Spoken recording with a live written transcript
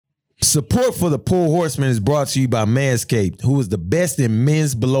Support for the Poor Horseman is brought to you by Manscaped, who is the best in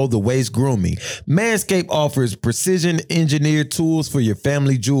men's below-the-waist grooming. Manscaped offers precision-engineered tools for your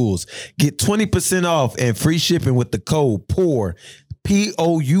family jewels. Get 20% off and free shipping with the code POUR,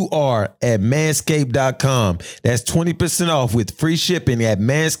 P-O-U-R, at manscaped.com. That's 20% off with free shipping at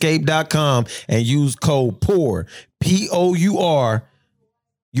manscaped.com and use code POUR, P-O-U-R.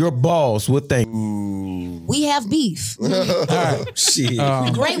 Your balls will thank you. We have beef. All right. Shit.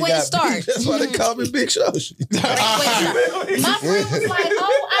 Great way to start. That's why they call me Big Show. Great way to start. My friend was like,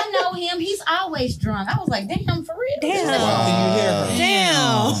 oh, I know him. He's always drunk. I was like, damn, for real? Damn. Wow.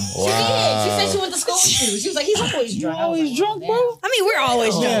 Damn. She did. She said she went to school with you. She was like, he's always drunk. Always drunk, bro? I mean, we're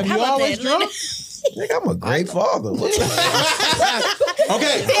always drunk. How you about always that? drunk? Nigga, I'm a great father. Okay.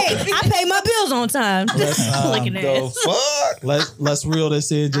 Hey, I pay my bills on time. Let's Looking at it. fuck. Let's reel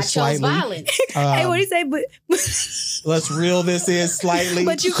this in just I chose slightly. violence. Hey, what do you say? But Let's reel this in slightly.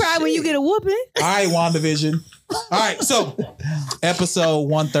 but you cry when you get a whooping. All right, WandaVision. All right, so episode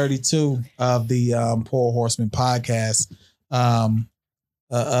 132 of the Poor Horseman podcast. A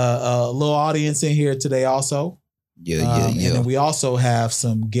little audience in here today also. Yeah. And then we also have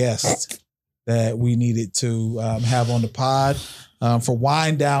some guests that we needed to have on the pod for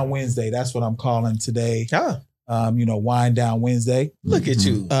Wind Down Wednesday. That's what I'm calling today. Wind Down Wednesday. Look at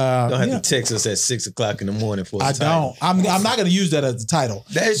you. Don't have yeah. to text us at 6 o'clock in the morning for a I title. don't. I'm not going to use that as the title.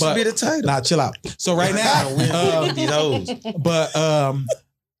 That should be the title. Nah, chill out. So right now, but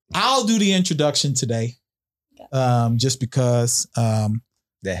I'll do the introduction today, just because that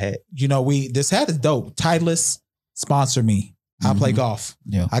hat. this hat is dope. Titleist sponsor me. I play golf.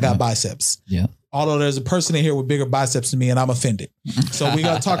 Yeah, I got biceps. Yeah. Although there's a person in here with bigger biceps than me, and I'm offended. So we're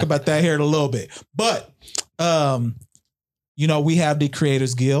gonna talk about that here in a little bit. But we have the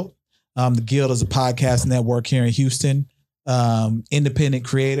Creators Guild. The Guild is a podcast network here in Houston. Independent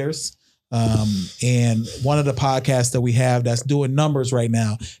creators. And one of the podcasts that we have that's doing numbers right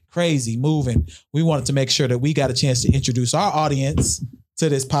now, crazy, moving. We wanted to make sure that we got a chance to introduce our audience to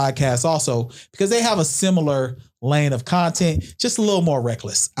this podcast also, because they have a similar lane of content, just a little more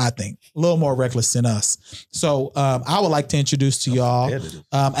reckless, I think. A little more reckless than us. So I would like to introduce to y'all,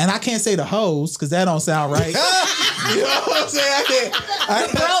 and I can't say the hoes because that don't sound right. You know what I'm saying?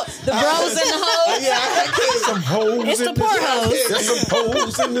 The bros and the hoes. Yeah, I can't. Some hoes. It's the poor hoes. There's some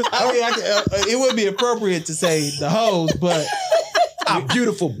hoes in this. I mean, it would be appropriate to say the hoes, but our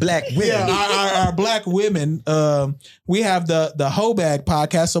beautiful black women. Yeah, our black women. We have the Hoe Bag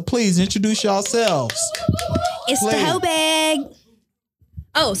podcast, so please introduce yourselves. It's the hoe bag.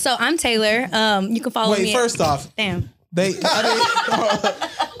 Oh, so I'm Taylor. You can follow me. Wait, first off, damn. They just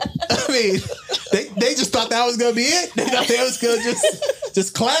thought that was gonna be it. They thought they was gonna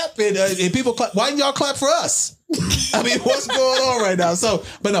just clap and people clap. Why didn't y'all clap for us? I mean, what's going on right now? So,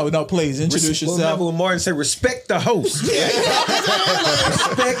 but no, please introduce yourself. Remember when Martin said, "Respect the host." Respect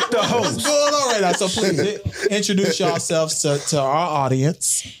the host. What's going on right now? So please introduce yourselves to our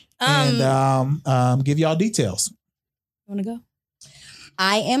audience and give y'all details. You want to go?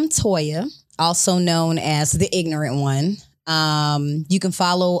 I am Toya, also known as the Ignorant One. You can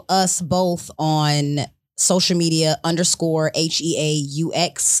follow us both on social media _HEAUXBAG.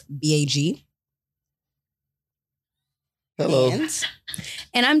 Hello.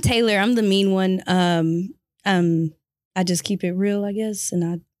 And I'm Taylor. I'm the mean one. I just keep it real, I guess.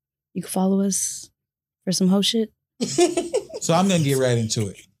 And you can follow us for some hoe shit. So I'm gonna get right into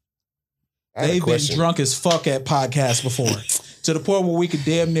it. They've been drunk as fuck at podcasts before, to the point where we could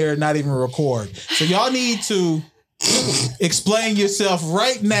damn near not even record. So y'all need to explain yourself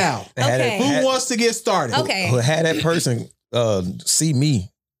right now. Okay. Who wants to get started? Okay. Who had that person see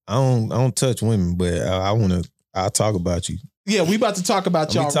me? I don't touch women, but I'll talk about you. Yeah, we about to talk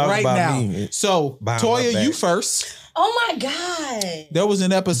about y'all right now. So Toya, you first. Oh my God. There was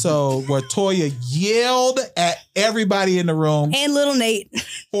an episode where Toya yelled at everybody in the room And little Nate.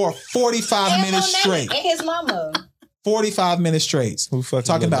 for 45 minutes straight. And his mama. 45 minutes straight. Who fucking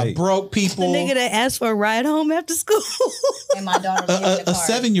Talking about Nate? broke The people. nigga that asked for a ride home after school. And my daughter was in the A car.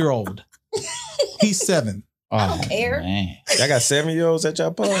 7-year-old. He's 7. I don't care. Man. Y'all got 7-year-olds at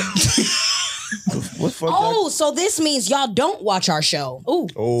y'all party? What fuck? Oh, so this means y'all don't watch our show. Ooh,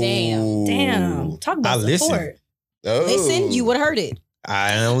 damn. Damn. Talk about I support. Listen, you would have heard it.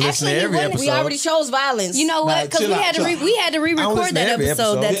 I don't listen to Actually, every episode. we already chose violence. You know what? Because chill we out, had to chill out. we had to I don't re-record listen to that every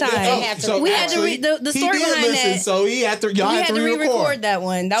episode that episode. time. We had to actually, the story he did behind listen, that. so y'all We had to re-record re-record that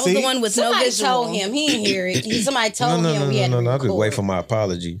one. That was See? the one with no somebody visual. told him. He didn't hear it. Somebody told No. him we had to I record. could wait for my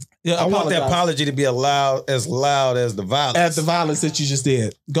apology. Yeah, I want that apologize. apology to be as loud as the violence. As the violence that you just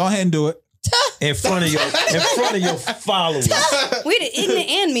did. Go ahead and do it. in front of your followers. We the ignorant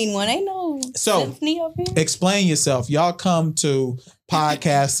and mean one. Ain't no symphony up here. Explain yourself. Y'all come to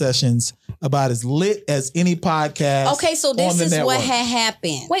podcast sessions about as lit as any podcast. Okay, so this is network. what had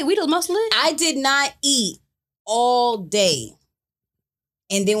happened. Wait, we the most lit? I did not eat all day.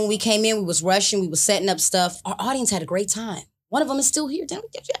 And then when we came in, we was rushing, we was setting up stuff. Our audience had a great time. One of them is still here. Did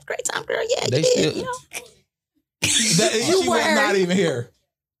you have a great time, girl? Yeah, They you did. still- You know, She was not even here.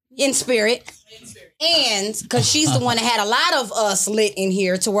 in spirit. And because she's the one that had a lot of us lit in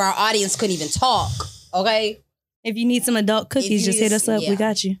here to where our audience couldn't even talk. Okay. If you need some adult cookies, just hit us up. yeah. We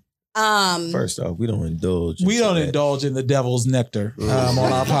got you. First off, we don't indulge. We don't into that. indulge in the devil's nectar on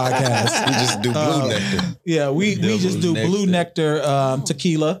our podcast. We just do blue nectar. Yeah, we just do Devil's blue nectar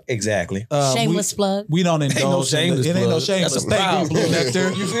tequila. Exactly. Shameless plug. We don't indulge. Ain't no shameless it ain't no plug. shameless. That's a Thank proud you, blue plug.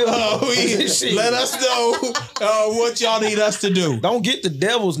 nectar. You feel Shit. Let us know what y'all need us to do. Don't get the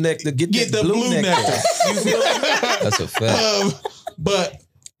devil's nectar. Get Get the blue nectar. You feel me? That's a fact. But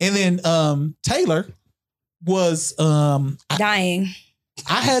and then Taylor was Dying.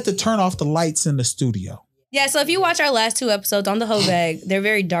 I had to turn off the lights in the studio. Yeah, so if you watch our last 2 episodes on the hoe bag, they're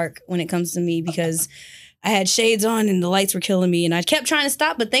very dark when it comes to me because I had shades on and the lights were killing me and I kept trying to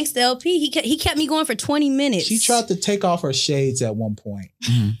stop, but thanks to LP, he kept me going for 20 minutes. She tried to take off her shades at one point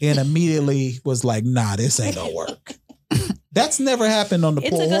and immediately was like, nah, this ain't gonna work. That's never happened on the It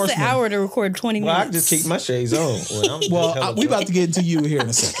Poor took us Horseman. an hour to record 20 Well, I minutes. just keep my shades on. We about to get into you here in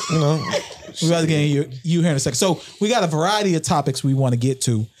a second. you know. We about to get into you here in a second. So we got a variety of topics we want to get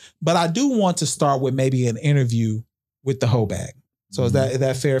to, but I do want to start with maybe an interview with the hoe bag. So is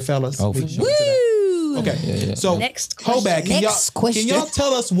that fair, fellas? Oh, for We sure. jump to that. Woo! Okay. Yeah. So Next hoe bag, Next can question. y'all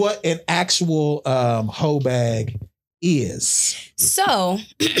tell us what an actual hoe bag is? So,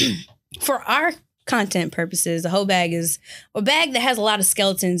 for our content purposes, a hoe bag is a bag that has a lot of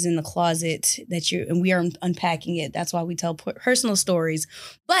skeletons in the closet and we are unpacking it. That's why we tell personal stories.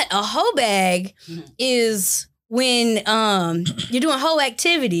 But a hoe bag is when you're doing hoe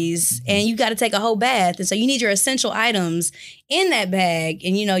activities and you got to take a hoe bath, and so you need your essential items in that bag,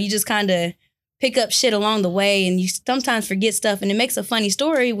 and you just kind of pick up shit along the way, and you sometimes forget stuff, and it makes a funny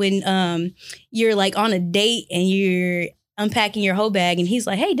story when you're like on a date and you're unpacking your hoe bag and he's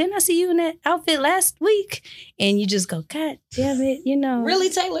like, hey, didn't I see you in that outfit last week? And you just go, God damn it, Really,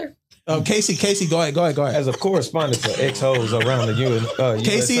 Taylor? Casey, go ahead. As a correspondent for ex-hoes around the US,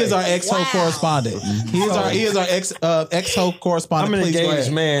 Casey USA. is our ex-hoe correspondent. He is our ex-hoe correspondent. I'm an Please go engaged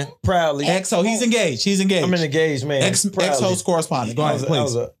ahead. man, proudly. Ex-hoe, he's engaged. I'm an engaged man, ex-host correspondent. Go ahead,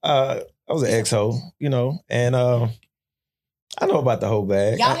 please. I was an ex-hoe, and I know about the whole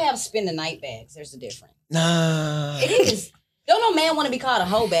bag. Y'all have spend the night bags. There's a difference. Nah. It is. Don't no man want to be called a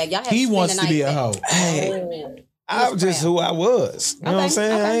hoe bag. Y'all have He spend wants the to night be a bag. hoe. Hey, I was just who I was. You know what I'm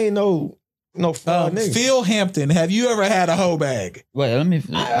saying? Okay. I ain't no fraud nigga. Phil Hampton, have you ever had a hoe bag? Wait, let me.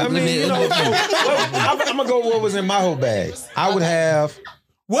 I mean, I'm gonna go what was in my whole bag. I would have.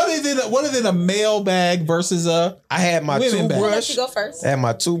 What is it a male bag versus a I had my women bag? I'll let toothbrush. you go first. I had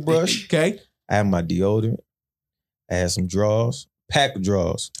my toothbrush. Okay. I had my deodorant. I had some drawers. Pack of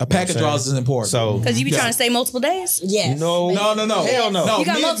drawers. A pack of drawers is important. So Because you be Yeah. trying to stay multiple days? Yes. No. No. Hell no. You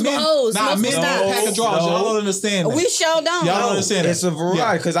got multiple hoes, Nah, multiple men don't styles. pack of drawers. Y'all don't understand that. We sure don't. Y'all don't understand It's that. a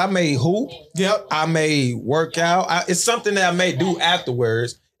variety because I may hoop. Yep. I may work out. It's something that I may do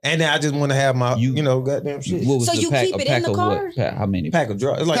afterwards. And then I just want to have my, goddamn shit. What was So the you pack? keep A it pack in the of car? what? Pack, how many? Pack of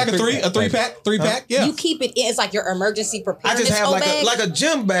drawers. It's like Pack of three, a three pack. Yeah. You keep it in. It's like your emergency I preparedness just have hoe like bag. a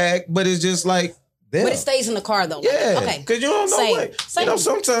gym bag, but it's just like there. But it stays in the car though. Yeah, Okay. because you don't know Same. what. Same.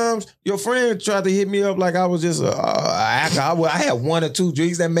 Sometimes your friend tried to hit me up like I was just a alcohol. I had 1 or 2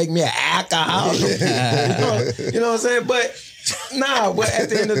 drinks that make me an alcoholic. you know what I'm saying? But but at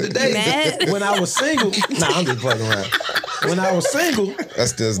the end of the day, Matt? when I was single, I'm just fucking around. When I was single,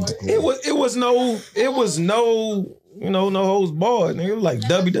 That's just. it was no no holds barred. It was like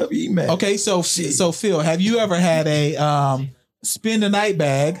WWE match. Okay, so Phil, have you ever had a spend the night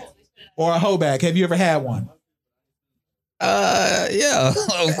bag or a hoe bag? Have you ever had one? Yeah,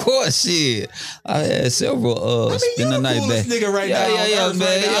 of course, shit. I had several spend the night back. Nigga right now. Yeah, man.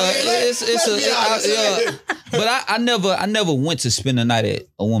 Right Yeah, but I never went to spend the night at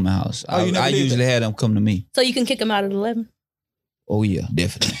a woman's house. Oh, you never I did usually had them come to me. So you can kick them out at 11? Oh yeah,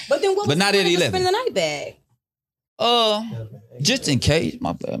 definitely. But then what But was not the at point of 11. spend the night bag? Just in case,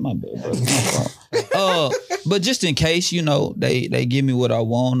 my bad, brother. But just in case, they give me what I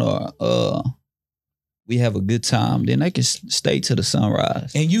want, or we have a good time, then they can stay to the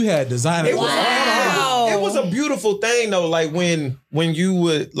sunrise. And you had designer. It was, Wow. it was a beautiful thing though. Like when you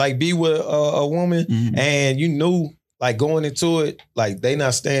would like be with a woman Mhm. and you knew like going into it, like they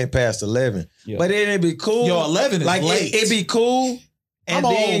not staying past 11. Yeah. But then it'd be cool. Yo, 11 is like late. It'd be cool. And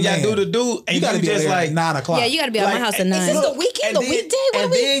I'm then old, y'all man. do the do, and You gotta be just there like at 9 o'clock. Yeah, you got to be at my Like, house at Is 9. this the weekend, the weekday? What and are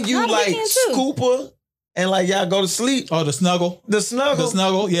we? then you not a like weekend too. scoop her, and like y'all go to sleep. Oh, the snuggle. The snuggle. The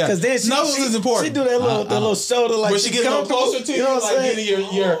snuggle, yeah. Because then Snuggles is important. She do that little shoulder like Where she gets a little closer to you, know what I'm like saying?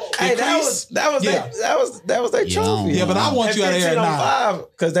 getting your Hey, that crease. was Yeah. that was their Yeah. trophy. Yeah, but I want you out of here at 9.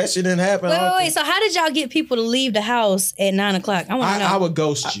 because that shit didn't happen. Wait. So how did y'all get people to leave the house at 9 o'clock? I want to know. I would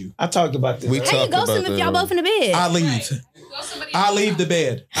ghost you. I talked about this. We how you talked ghost them about if y'all both in the bed? I leave. I leave the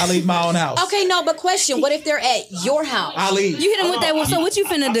bed. I leave my own house. Okay, no, but question: what if they're at your house? I leave. You hit them with that one. So what you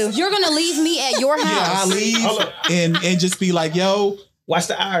finna do? You're gonna leave me at your house? Yeah, I leave and just be like, yo, Watch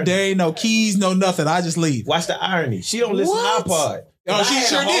the irony. there ain't no keys, no nothing. I just leave. Watch the irony. She don't listen What? to iPod. Oh, she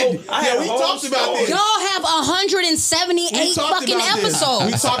sure did. Yeah, we talked about this. Y'all have 178 We talked fucking about this. episodes.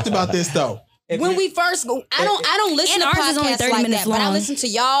 We talked about this though. When we first go, I don't listen And to ours podcasts is only 30 like minutes that, but I long. listen to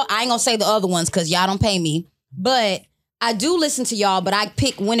y'all. I ain't gonna say the other ones because y'all don't pay me, but I do listen to y'all. But I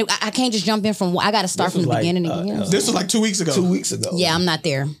pick when I can't just jump in from. I got to start This from was the like, beginning again. This was like 2 weeks ago. 2 weeks ago. Yeah, I'm not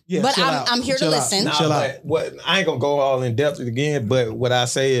there, Yeah, but chill out. I'm here to Chill out. listen. Nah, Chill but what I ain't gonna go all in depth again, but what I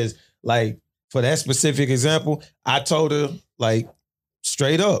say is like for that specific example, I told her like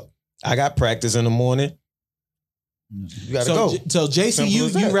straight up, I got practice in the morning. You gotta go. So JC, Simple you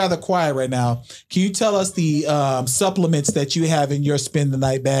as that. rather quiet right now. Can you tell us the supplements that you have in your spend the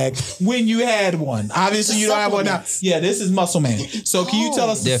night bag when you had one? Obviously, you don't have one now. Supplements. Yeah, this is Muscle Man. So can you tell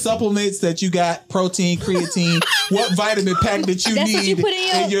us the Definitely. supplements that you got? Protein, creatine, what vitamin pack that you That's need what you put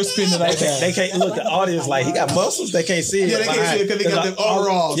in your- spend the night bag? They can't look. The audience like he got muscles. They can't see it. Yeah, they can't see it because they got the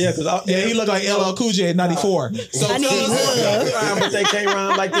overalls. Yeah, because Yeah, he looked like LL Cool J in '94. So I need tell a us, rhyme, but they can't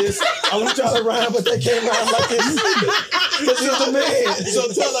rhyme like this. I want y'all to rhyme, but they can't rhyme like this. This is the man. so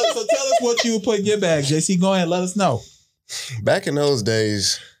tell us what you would put in your bag, JC. Go ahead, let us know. Back in those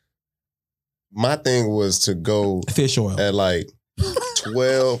days, my thing was to go Fish oil. at like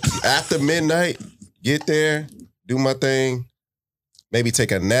 12 after midnight, get there, do my thing, maybe take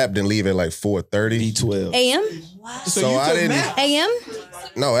a nap, then leave at like 4:30. B12. AM? So you I took didn't. nap. AM?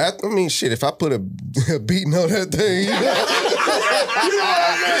 No, I mean shit. If I put a beating on that thing,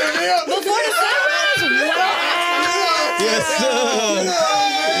 Before the sunrise? Wow. Yes, sir.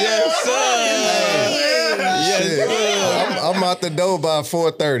 Yes, sir. Yes, shit, sir. I'm out the door by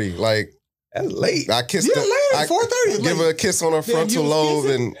 4:30. Like That's late. I kissed You're her. late I at 4:30. Give her a kiss on her Damn, frontal you was lobe,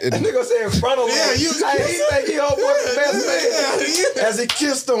 kissing? and That nigga said frontal lobe. Yeah, you was Hey, he kissing? think he old boy the best man. Yeah. As he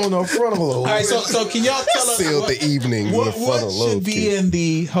kissed on her frontal lobe. All right, so can y'all tell us sealed the evening what with a frontal should lobe be kiss. in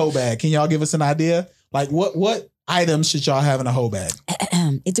the hoe bag? Can y'all give us an idea? Like what items should y'all have in a hoe bag?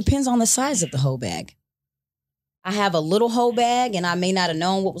 It depends on the size of the whole bag. I have a little whole bag, and I may not have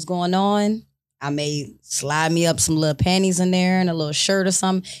known what was going on. I may slide me up some little panties in there and a little shirt or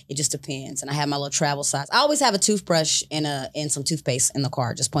something. It just depends. And I have my little travel size. I always have a toothbrush and some toothpaste in the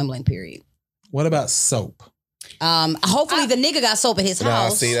car, just point blank period. What about soap? Hopefully the nigga got soap at his Nah,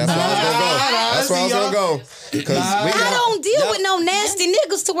 house. see, that's where I was gonna go. That's where I was gonna go. Because I don't deal with no nasty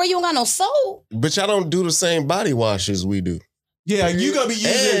niggas to where you don't got no soap. but y'all don't do the same body wash as we do. Yeah, you gonna be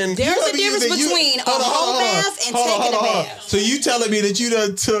using. And- There's you gonna a be difference using- between a Hold on, whole hold on. bath and Hold on, taking a hold on. bath. So you telling me that you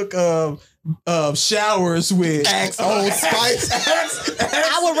done took showers with Old Spice?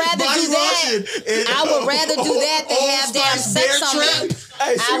 I would rather body do that. lotion and, I would rather do that than Old have damn Spice sex Bear on Trap? me.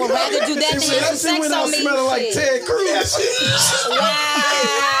 Hey, I would rather do that than have some sex on me. smelling like Shit. Ted Cruz.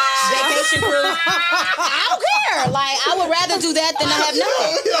 Wow. Vacation crew. I don't care. Like, I would rather do that than to have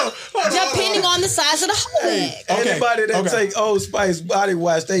nothing. Depending on the size of the whole bag. Okay, Anybody that okay. take Old Spice body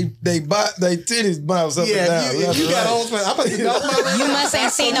wash, they titties bounce up and Yeah, down. if you got Old Spice, I'm about to go. You must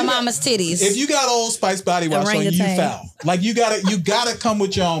ain't seen a mama's titties. If you got Old Spice body wash on you, Orangutan. foul. Like you gotta come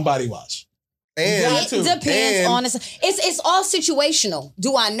with your own body wash. And It depends on this. It's all situational.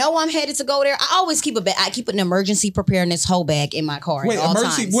 Do I know I'm headed to go there? I always keep a bag. I keep an emergency preparedness whole bag in my car. Wait, at all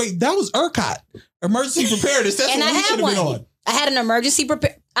emergency. times. Wait, that was ERCOT. Emergency preparedness. That's And what I we had should have one. been on. I had an emergency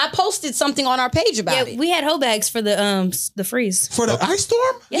prepare. I posted something on our page about Yeah, it. we had hoe bags for the freeze. For the ice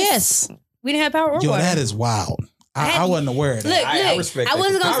storm? Yes. We didn't have power or Yo, water. that is wild. I wasn't aware of that. Look, I respect I that.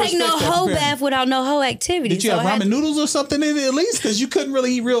 wasn't gonna I take no respect that hoe preparedness. bath without no hoe activity. Did you so have I had ramen noodles or something in it at least? Because you couldn't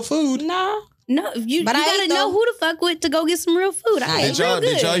really eat real food. Nah. No, you But I gotta ate know them. who to fuck with to go get some real food. I ate Did real y'all,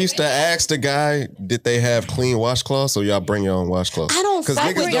 good. did y'all used to ask the guy, did they have clean washcloths or y'all bring your own washcloths? I don't Because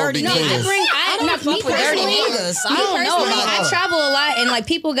fuck niggas with don't dirty be niggas. cleaning. I don't not fuck me with dirty personally. niggas. I Me don't know personally, about I travel a lot and like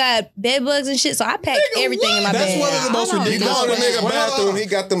people got bed bugs and shit, so I pack everything in my That's bed. one of the most He ridiculous go to the nigga questions. bathroom. He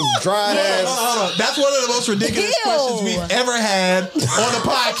got them dried ass. Hold on. That's one of the most ridiculous Ew. questions we've ever had on a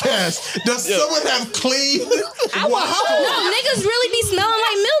podcast. Does someone have clean? No, niggas really be smelling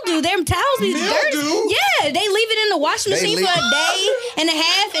like mildew. Their towels be Mildew? dirty. Yeah, they leave it in the washing They machine for a leave- day and a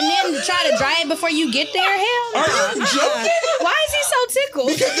half and then try to dry it before you get there. Hell, Are you joking? why is he so tickled?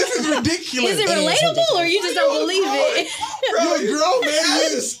 Because this is ridiculous. Is it relatable or you just don't believe it? You're a grown man.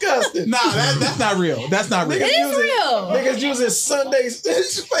 You disgusting. Nah, that's not real. That's not real. It is real. Niggas using Sunday's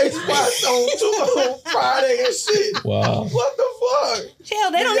face wash on Friday and shit. Wow. What the fuck?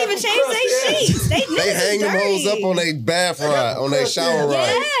 Hell, they don't even change their sheets. They hang them hoes up on their bath rod, on their shower rod.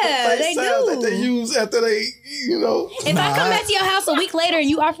 Yeah, they towels do. that they use after they, you know. If I come back to your house a week later and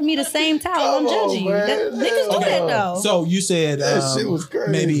you offer me the same towel, I'm Come on, judging you. man. Niggas do that though. So you said That shit was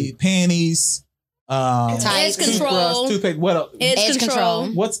crazy. maybe panties, Tight. Edge control. toothbrush, toothpaste. What else? Edge control.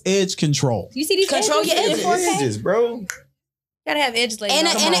 What's edge control? You see these Control edges? your edges. edges, bro. Gotta have edges later. And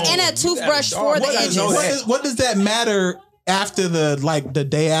on. a toothbrush for the What I edges. know What does that matter after the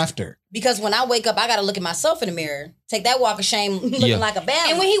day after? Because when I wake up, I gotta look at myself in the mirror. Take that walk of shame looking Yeah. like a bad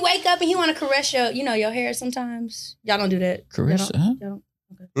And one. when he wake up and he want to caress your hair sometimes. Y'all don't do that. Caress, Y'all huh? don't?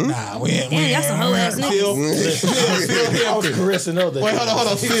 Nah, we ain't. Damn, y'all some hoe ass niggas. Phil, I was caressing other. Wait, hold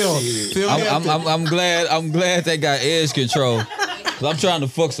on, Phil. I'm glad they got edge control. 'Cause I'm trying to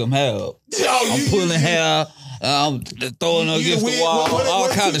fuck some hair up. I'm pulling hair. I'm throwing it against the wall. All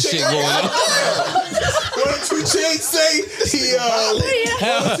kind of shit going on. What did 2 Chainz say?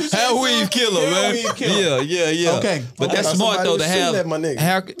 Hair weave killer, man. weave killer. Yeah. Okay. But Okay. that's I thought smart somebody though was to shooting have at my nigga.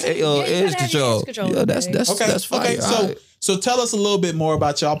 hair edge gotta control. have edge control, Yeah, that's Okay. fire. Okay. So tell us a little bit more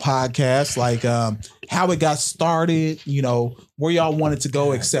about y'all podcast, like how it got started. You know where y'all wanted to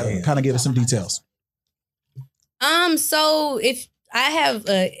go, etc. Kind of give us some details. So if I have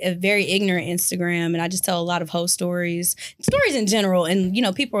a very ignorant Instagram and I just tell a lot of hoe stories in general. And,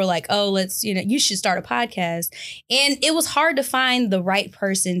 people are like, oh, you should start a podcast. And it was hard to find the right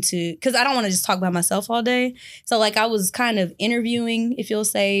person because I don't want to just talk about myself all day. So like I was kind of interviewing, if you'll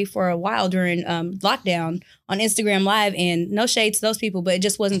say, for a while during lockdown on Instagram Live, and no shade to those people, but it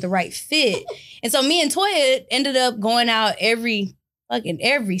just wasn't the right fit. And so me and Toya ended up going out every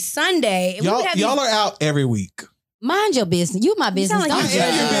Sunday. And we would have Y'all are out every week. Mind your business. You my business. like Don't you do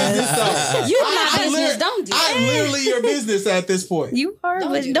am your that. business, though. You my I'm business. literally- Don't do I'm that. literally your business at this point. You are,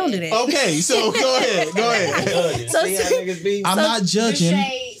 but don't do that. Okay, so go ahead. So- See how niggas be? I'm not judging.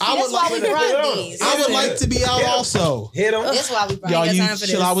 I I would That's why like we brought these. I would like to be out also. Hit them. That's why we brought Y'all, got you time for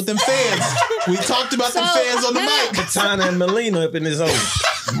chill this. out with them fans. We talked about them fans on the mic. Katana and Melina up in this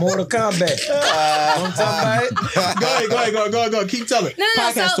hole. Mortal Kombat. I'm talking about. Go ahead. Keep telling. No.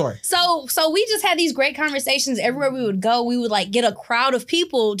 Podcast story. So we just had these great conversations everywhere we would go. We would like get a crowd of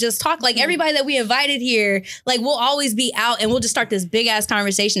people just talk. Like everybody that we invited here, like we'll always be out and we'll just start this big ass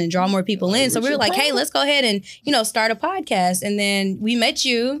conversation and draw more people in. So we were like, hey, let's go ahead and start a podcast. And then we met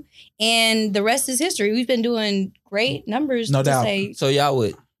you, and the rest is history. We've been doing great numbers. No to doubt. Say, So y'all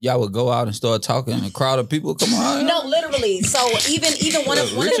would go out and start talking and a crowd of people. Come on. No, literally. So even one of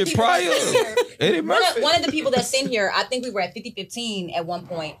the Richard people Pryor, that's in here, Eddie Murphy. one of the people that's in here, I think we were at 5015 at one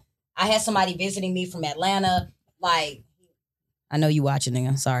point. I had somebody visiting me from Atlanta. Like, I know you watching,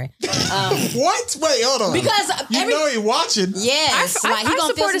 nigga. Sorry. What? Wait, hold on. Because you know you're watching. yes, like he I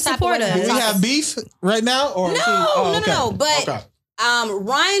gonna feel support some a type of way supporter. when Do we we talking. have beef right now? Or No. But Okay.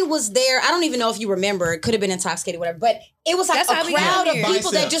 Ryan was there. I don't even know if you remember. It could have been intoxicated, whatever. But it was like That's how a we crowd got of here.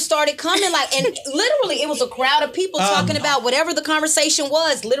 people that just started coming. Like, and literally, it was a crowd of people talking about whatever the conversation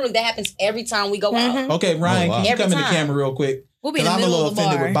was. Literally, that happens every time we go out. Okay, Ryan, Oh, wow. can you Every come in the time. camera real quick? We'll be in Because the I'm a middle little of the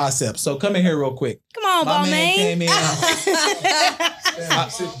offended bar. with biceps. So come in here real quick. Come on, My ball man man. came in.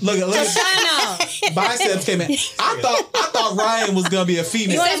 Look, biceps came in. I thought Ryan was gonna be a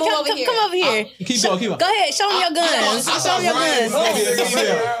female. You wanna move over Come here? over here. Keep going. Go ahead, show me your guns. I Show thought me your Ryan was guns. gonna be a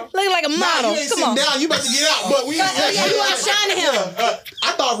female. Looking like a Nah, model. you ain't Come on. sitting down. You about to get out. But we. Yeah, you outshining him.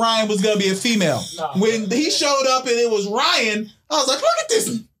 I thought Ryan was gonna be a female. When he showed up and it was Ryan, I was like, look at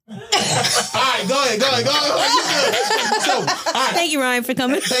this. All right, go ahead. You good. So, all right. Thank you, Ryan, for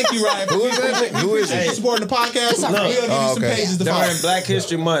coming. Thank you, Ryan. Who is that? Who is Appreciate you it? supporting the podcast. We'll give you some okay. pages to follow. During Black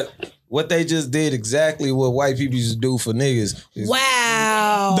History Month, what they just did exactly what white people used to do for niggas. Is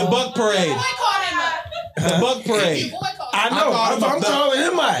Wow. The Buck Parade. The Buck Parade. I know. I'm calling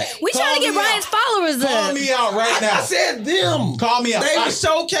him out. We trying to get Ryan's followers Call up. me out right now. I said them. Call me out. They were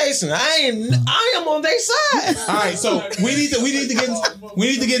showcasing. I am on their side. All right, so we need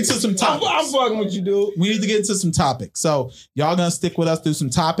to get into some topics. I'm fucking with you, dude. We need to get into some topics. So y'all gonna stick with us through some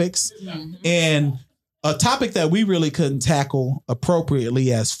topics, and a topic that we really couldn't tackle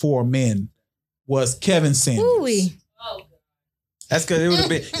appropriately as 4 men was Kevin Samuels. Ooh-wee. That's because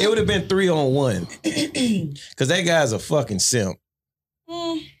it would have been 3-on-1. Because that guy's a fucking simp.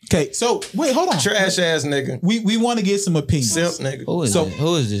 Okay, so wait, hold on. Trash ass nigga. We want to get some opinions. Simp nigga. Who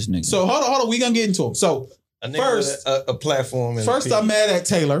is this nigga? So hold on. We gonna get into him. So A nigga first, with a platform. And first, I'm mad at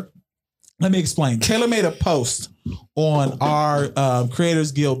Taylor. Let me explain. Taylor made a post on our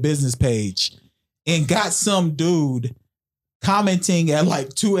Creators Guild business page and got some dude commenting at like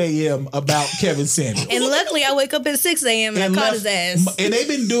 2 a.m. about Kevin Samuels. And luckily, I wake up at 6 a.m. and I caught his ass. And they've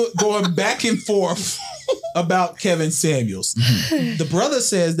been going back and forth about Kevin Samuels. The brother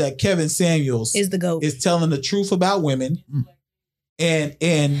says that Kevin Samuels Is the GOAT. is telling the truth about women, and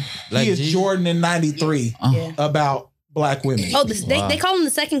Like he is Jesus? Jordan in '93 Yeah. about black women. Oh, they call him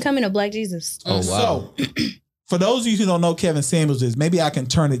the second coming of Black Jesus. Oh, wow. So, for those of you who don't know who Kevin Samuels is, maybe I can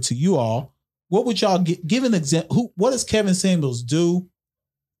turn it to you all. What would y'all give an example? What does Kevin Samuels do,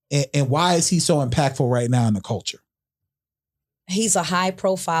 and why is he so impactful right now in the culture? He's a high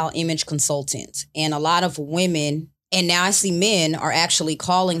profile image consultant, and a lot of women, and now I see men, are actually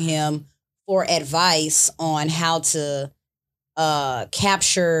calling him for advice on how to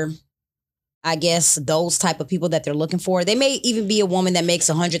capture, I guess, those type of people that they're looking for. They may even be a woman that makes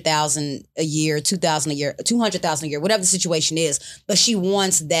 $100,000 a year, $2,000 a year, $200,000 a year, whatever the situation is, but she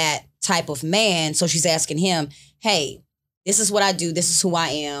wants that type of man. So she's asking him, hey, this is what I do. This is who I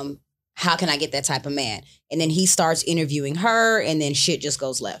am. How can I get that type of man? And then he starts interviewing her, and then shit just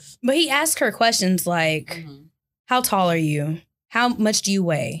goes left. But he asked her questions like, how tall are you? How much do you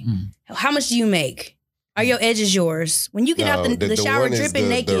weigh? How much do you make? Are your edges yours? When you get out the shower one is dripping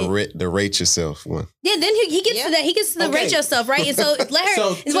naked. the rate yourself one. Yeah, then he gets to that. He gets to the Okay. rate yourself, right? And so let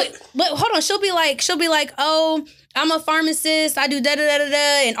her. But hold on, she'll be like, oh, I'm a pharmacist. I do da da da da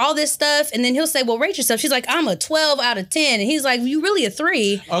da and all this stuff. And then he'll say, well, rate yourself. She's like, I'm a 12 out of 10. And he's like, you really a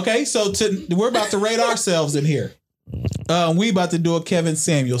 3. Okay, so we're about to rate ourselves in here. We about to do a Kevin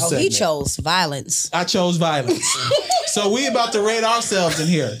Samuels segment. He chose violence. I chose violence. So we about to rate ourselves in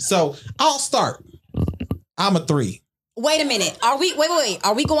here. So I'll start. I'm a 3. Wait a minute. Are we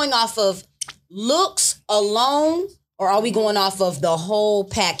Are we going off of looks alone, or are we going off of the whole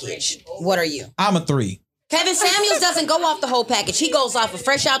package? What are you? I'm a 3. Kevin Samuels doesn't go off the whole package. He goes off of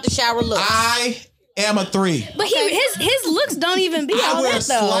fresh out the shower look. I am a 3. But his looks don't even be I all wear that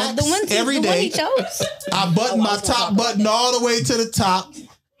though. slacks The one every the one day. he chose. I button my top button all the way to the top.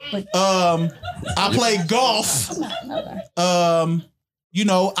 I play golf.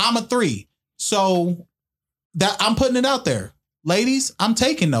 I'm a 3. So that I'm putting it out there. Ladies, I'm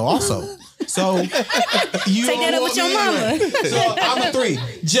taking though also. So you Take that up with your mama. So I'm a 3.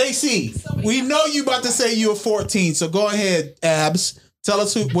 JC, we know you about to say you're 14. So go ahead, Abs. Tell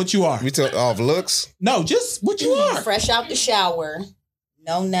us what you are. We took off looks. No, just what you are. Fresh out the shower.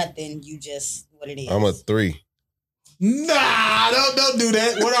 No nothing. You just what it is. I'm a 3. Nah, don't do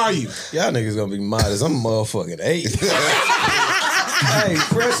that. What are you? Y'all niggas gonna be modest. I'm a motherfucking 8. Hey,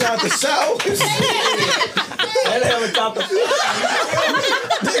 fresh out the shower. That helicopter.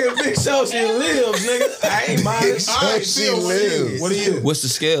 Nigga, Big Show, she lives, nigga. I ain't modest. All right, She Phil, what are you? lives. What are you? What's the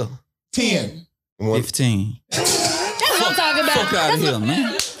scale? 10. 15. That's what I'm talking about. Fuck out of here,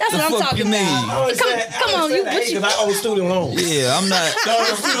 man. That's what I'm fuck talking you mean? about. Come on, you. What you? Because I owe student loans. Yeah, I'm not. No,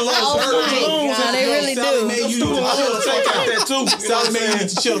 student loans Oh hurt. my God, they really Sally do. made you Student chill loans the take fuck out out. that too. Sally made you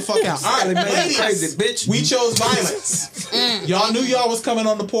chill the fuck out. All right, Sally made you ladies, crazy, bitch. we chose violence. Y'all knew y'all was coming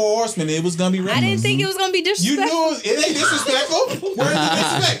on the Poor Horseman. It was gonna be I reckless. didn't think it was gonna be You disrespectful. knew it ain't disrespectful. Where's the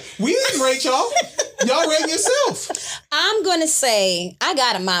disrespect? We didn't rate y'all. Y'all rate yourself. I'm gonna say I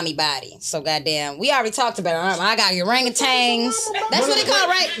got a mommy body. So goddamn, we already talked about it. I got orangutans. That's what they call it,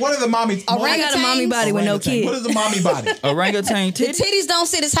 right? What are the mommy? I got a mommy body with no Orangutan. kid. What is the mommy body? Orangutan The titty? titties don't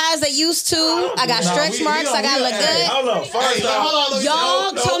sit as high as they used to. I got No, stretch we marks. don't- I got we look don't- good. Hold on. First Hey, off, hold on.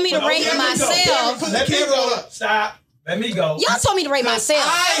 Y'all told me to rate Let me go. myself. Put the camera up. Stop. Let me go. Y'all told me to rate myself.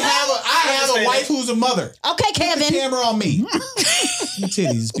 I have a wife who's a mother. Okay, Put the Kevin. camera on me. Your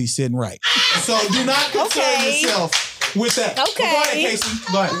titties be sitting right. So do not concern Okay. yourself with that. Okay. Go ahead, Casey.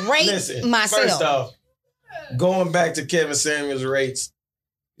 Go ahead. Rate Listen, myself. first off, going back to Kevin Samuels' rates,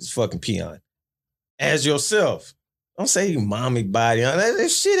 he's fucking peon. As yourself, Don't say mommy body. That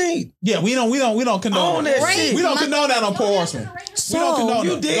shit ain't. Yeah, we don't condone that that. shit. We don't condone that on Poor Horseman. We don't condone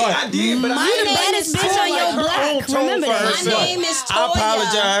You that. did. Go ahead. I did, but My I name baddest bitch on your block. Remember that. My name is Toya. I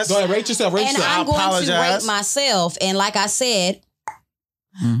apologize. Go ahead, rate yourself. Rate And yourself. I'm going to apologize. rate myself. And like I said,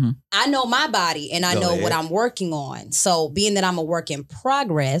 I know my body and I Go know ahead. what I'm working on. So being that I'm a work in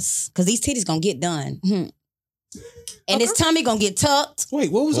progress, because these titties gonna get done. And this tummy gonna get tucked.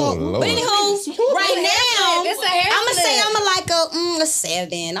 Wait, what was all? But anywho, right now, It's a hair I'm gonna say flip. I'm a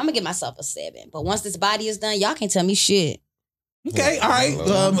 7. I'm gonna give myself a 7. But once this body is done, y'all can't tell me shit. Okay, all right.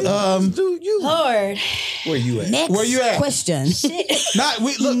 Dude, you. Lord. Where you at? Next Where you at? question. Not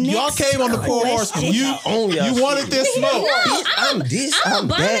we look. Y'all came on the Poor Horseman. You wanted this smoke. I'm this. I'm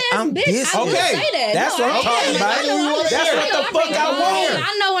bum that. ass I'm bitch. this. I didn't Okay. say that. That's what I'm talking about. That's what the fuck I want.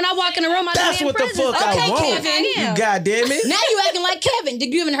 I know when I walk in the room, I That's what the fuck I Okay, want. Kevin. You goddamn it. Now you acting like Kevin.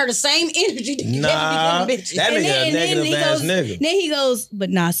 Did you even heard the same energy that Kevin Nah, be giving bitches? that nigga a negative ass nigga. Then he goes,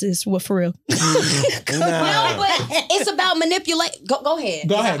 but nah, sis, what for real? No, but it's about manipulate. Go ahead.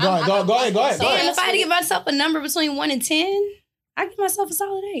 Go ahead. Go ahead. Damn, if I had to give myself a number between 1 and 10, I give myself a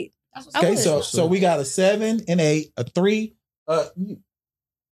solid 8. Okay, so we got a 7 and 8, a 3,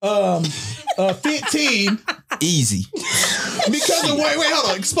 15. Easy. Because of wait,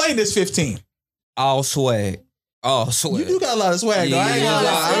 hold on. Explain this 15. All swag. All swag. You do got a lot of swag, though. I ain't gonna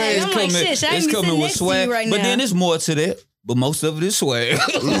lie. I mean, I'm like, shit, I ain't even sitting next to you right but now. then there's more to that. But most of it is swag.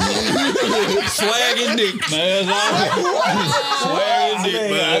 Swag and dick, man. Swag and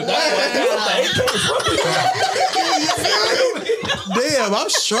dick, man. Damn, I'm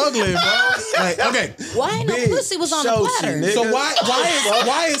struggling, bro. Like, okay. Why ain't no Big pussy was on the show platter? shit, So nigga.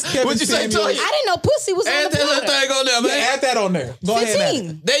 why is Kevin What'd you say, Samuels? Toya? I didn't know pussy was on Add the that little platter. thing on there, Yeah, man. add that on there. Go ahead. and add it.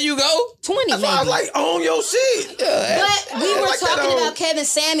 15, There you go. 20 That's why I was maybe. like, own your shit. But we were like that talking on- about Kevin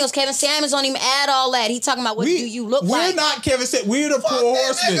Samuels. Kevin Samuels don't even add all that. He talking about what do you look We're like. not Kevin Samuels. We're the Poor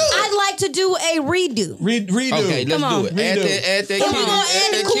Horsemen. I'd like to do a redo. Redo. Okay, let's Come on. do it. Redo. Add that So we kitty, gonna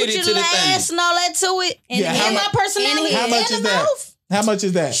add the kitty coochie, to the the ass, thing. and all that to it. And Yeah, And my personality. How much and is the that? mouth. How much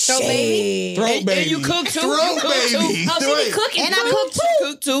is that? Throat baby. Throat And baby. you cook too. Throat You cook baby. too. Oh, she be cooking. And I too. cook too.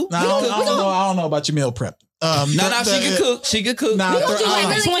 Cook too. No, I don't know about your meal prep. No, she can cook. She can cook. Nah, We gonna do like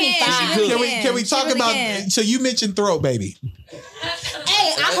uh, 25. Can we talk about? So you mentioned throat baby.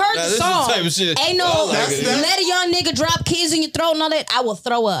 Hey, I heard Now, the this is song. the type of shit. Ain't no I like it. let a young nigga drop kids in your throat and all that. I will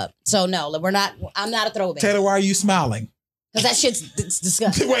throw up. So no, we're not. I'm not a throwback Taylor, why are you smiling? because that shit's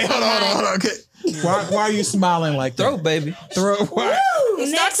disgusting. Wait, hold on. Okay. Why are you smiling like that? Throat baby. Throat. Why?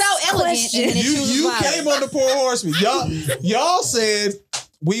 It starts out elegant and then it chooses You violence. came on the Poor Horseman. Y'all said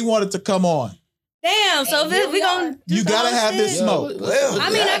we wanted to come on. Damn, so if we gonna do You the gotta whole have this shit? smoke. Well, I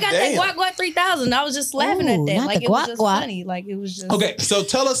mean, I got damn. that guac 3000. I was just laughing Ooh, at that. not Like the it was guac just guac. funny. Like it was just Okay, so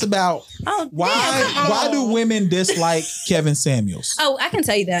tell us about Oh, why damn. why do women dislike Kevin Samuels? Oh, I can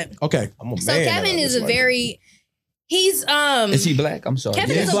tell you that. Okay. I'm a So man. Kevin is a very he's Is he black? I'm sorry.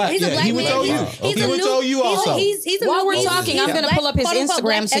 Kevin Yeah, is he's black. he's a Yeah, black he would man. tell you. He's He a would new- tell you also. He's a While new- we're he's- talking, he's I'm a going to black, pull up his quote-unquote,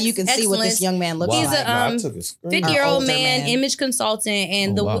 Instagram so black you can see what this excellence. young man looks He's like. a I took a screenshot. 50-year-old older man, man. image consultant,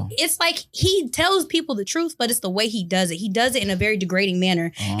 and Oh, wow. it's like he tells people the truth, but it's the way he does it. He does it in a very degrading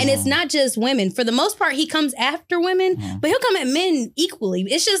manner, and it's not just women. For the most part, he comes after women, but he'll come at men equally.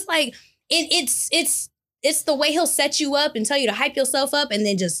 It's just like it's the way he'll set you up and tell you to hype yourself up, and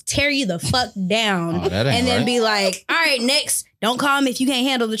then just tear you the fuck down, Oh, that ain't and then right. be like, "All right, next, don't call me if you can't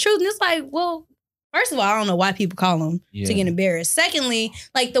handle the truth." And it's like, well. First of all, I don't know why people call him Yeah. to get embarrassed. Secondly,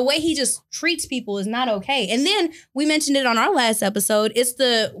 like the way he just treats people is not okay. And then we mentioned it on our last episode. It's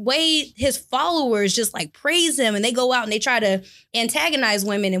the way his followers just like praise him and they go out and they try to antagonize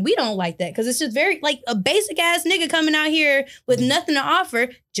women. And we don't like that because it's just very like a basic ass nigga coming out here with nothing to offer,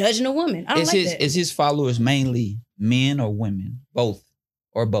 judging a woman. I don't like that. Is his followers mainly men or women? Both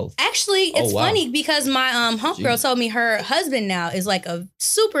or both? Actually, it's Oh, wow. funny because my homegirl told me her husband now is like a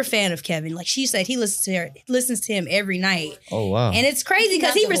super fan of Kevin. Like she said, he listens to him every night, Oh wow. and it's crazy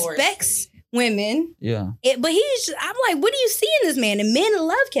because Not he divorced. respects women. Yeah. But I'm like, what do you see in this man? And men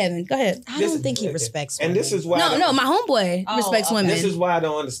love Kevin. Go ahead. I don't think he respects And this is why. No, my homeboy Oh, respects okay. women. This is why I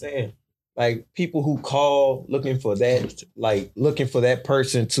don't understand. Like people who call looking for that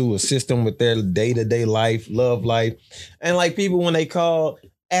person to assist them with their day-to-day life, love life. And like people when they call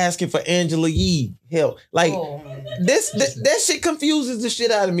asking for Angela Yee help. Like that shit confuses the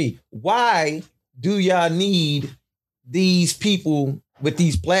shit out of me. Why do y'all need these people with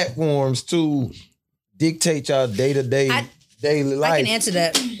these platforms to dictate y'all day-to-day daily life. I can answer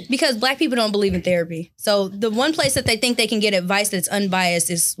that because Black people don't believe in therapy. So the one place that they think they can get advice that's unbiased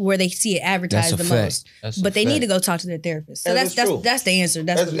is where they see it advertised the most. But they need to go talk to their therapist. So that's the answer.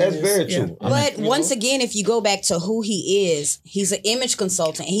 That's very true. But once again, if you go back to who he is, he's an image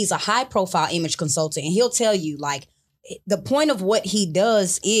consultant. And he's a high profile image consultant, and he'll tell you like the point of what he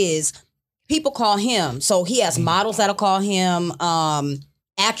does is people call him. So he has models that'll call him,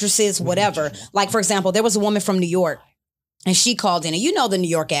 actresses, whatever. Like for example, there was a woman from New York. And she called in, and you know the New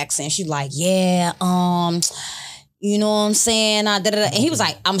York accent. She's like, yeah, you know what I'm saying? And he was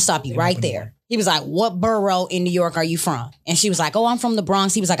like, I'm gonna stop you right there. He was like, what borough in New York are you from? And she was like, oh, I'm from the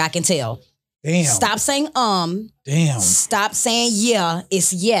Bronx. He was like, I can tell. Damn. Stop saying Damn. Stop saying yeah,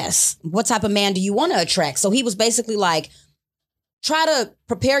 it's yes. What type of man do you want to attract? So he was basically like, try to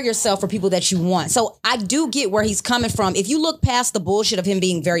prepare yourself for people that you want. So I do get where he's coming from. If you look past the bullshit of him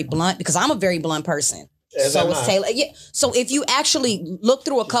being very blunt, because I'm a very blunt person. So it's Taylor. Yeah. So if you actually look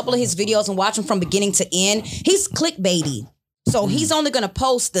through a couple of his videos and watch him from beginning to end, he's clickbaity. So he's only going to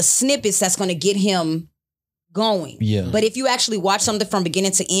post the snippets that's going to get him going. Yeah. But if you actually watch something from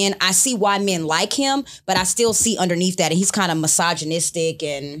beginning to end, I see why men like him, but I still see underneath that, and he's kind of misogynistic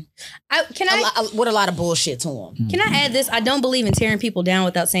and with a lot of bullshit to him. Can I add this? I don't believe in tearing people down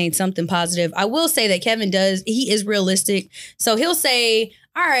without saying something positive. I will say that Kevin he is realistic. So he'll say,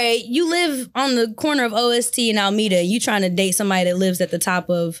 all right, you live on the corner of OST and Alameda. You trying to date somebody that lives at the top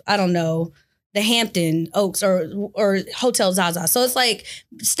of, I don't know, the Hampton Oaks or Hotel Zaza. So it's like,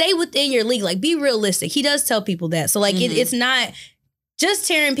 stay within your league. Like, be realistic. He does tell people that. So like, it's not just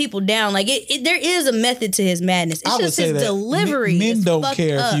tearing people down. Like there is a method to his madness. It's just his delivery. Men don't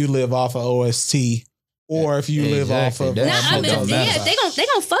care up. if you live off of OST. Or if you live off of, they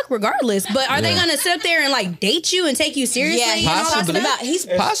gonna fuck regardless. But are they gonna sit up there and like date you and take you seriously? Yeah,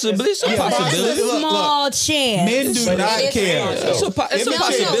 possibly some possibility. Small chance. Men do not care. It's a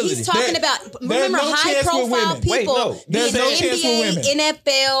possibility. He's talking about. Remember, high profile people. There's no chance with women.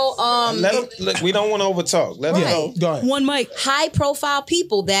 NFL. We don't want to overtalk. Let them know. Go ahead. One mic. High profile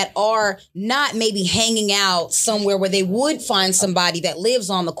people that are not maybe hanging out somewhere where they would find somebody that lives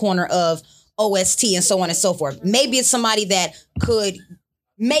on the corner of OST and so on and so forth. Maybe it's somebody that could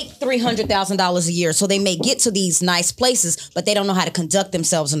make $300,000 a year, so they may get to these nice places, but they don't know how to conduct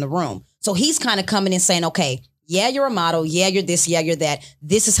themselves in the room. So he's kind of coming in saying, okay, yeah, you're a model. Yeah, you're this. Yeah, you're that.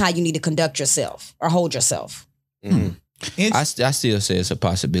 This is how you need to conduct yourself or hold yourself. I still say it's a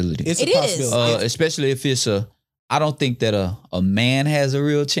possibility. It's a possibility. Especially if it's I don't think that a man has a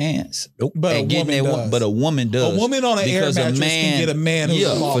real chance. But a woman does. But a woman does. A woman on an air mattress can get a man who's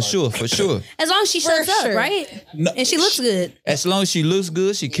smaller. for sure. As long as she shuts up, right? No, and she looks good. As long as she looks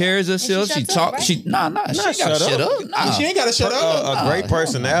good, she carries herself, she talks. She ain't gotta shut up. Nah. She ain't gotta shut up. A great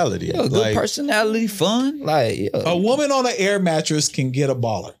personality. Yeah, good personality, fun. Like a woman on an air mattress can get a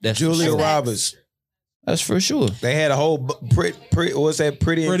baller. That's Julia Roberts. That's for sure. They had a whole what's that?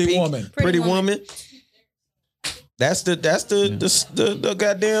 Pretty woman. Pretty woman. That's the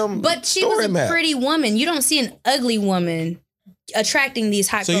goddamn. But she story was a map. pretty woman. You don't see an ugly woman attracting these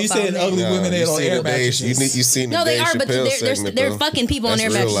high profile. So you said ugly women ain't on air mattresses. You seen the no, they Dave are, but Chappelle they're fucking people on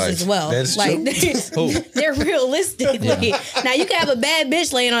air mattresses as well. That's like true. they're realistically. Now you can have a bad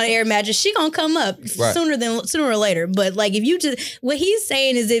bitch laying on an air mattress. She gonna come up sooner or later. But like if you just what he's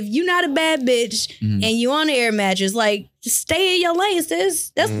saying is if you're not a bad bitch and you on an air mattress, like just stay in your lane,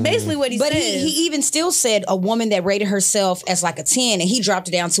 sis. That's basically what he said. But he even still said a woman that rated herself as like a 10 and he dropped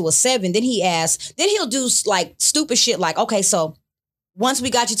it down to a 7. Then he'll do like stupid shit like, okay, so once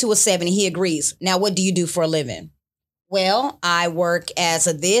we got you to a 7 and he agrees. Now what do you do for a living? Well, I work as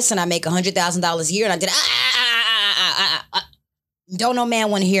a this and I make $100,000 a year and I did Don't no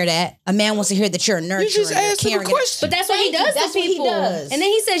man want to hear that. A man wants to hear that you're a nurturer. You just asked him a question. But that's what he does to people. And then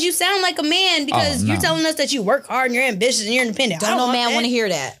he says you sound like a man because you're telling us that you work hard and you're ambitious and you're independent. Don't no man want to hear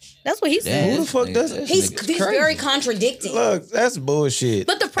that. That's what he said. Who the fuck does that? He's very contradicting. Look, that's bullshit.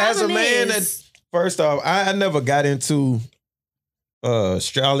 But the problem as a man is, first off, I never got into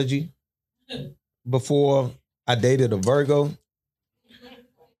astrology before I dated a Virgo,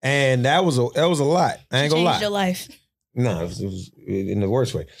 and that was a lot. I ain't gonna lie. Changed your life. No, it was in the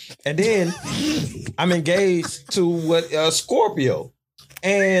worst way. And then I'm engaged to a Scorpio,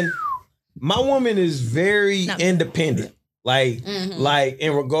 and my woman is very independent. Like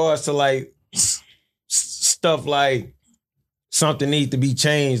in regards to like stuff like something needs to be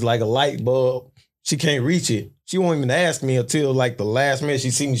changed, like a light bulb. She can't reach it. She won't even ask me until like the last minute. She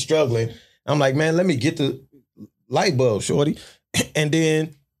see me struggling. I'm like, man, let me get the light bulb, shorty. And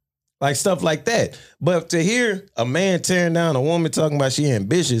then Like stuff like that. But to hear a man tearing down a woman talking about she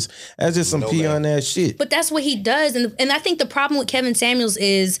ambitious, that's just some peon ass shit. But that's what he does. And I think the problem with Kevin Samuels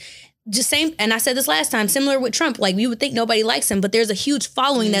is just same, and I said this last time, similar with Trump. Like, you would think nobody likes him, but there's a huge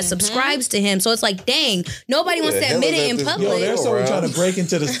following that subscribes to him. So it's like, dang, nobody wants to admit it in public. Yo, there's someone trying to break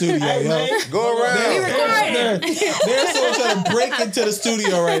into the studio, yo. Go around. There's someone trying to break into the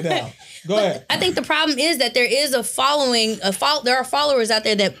studio right now. Go ahead. I think the problem is that there is a following. There are followers out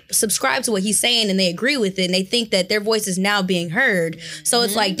there that subscribe to what he's saying and they agree with it, and they think that their voice is now being heard. So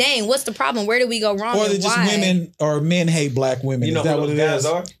it's like, dang, what's the problem? Where did we go wrong? Or they just women or men hate black women. You know is that who what those it guys is?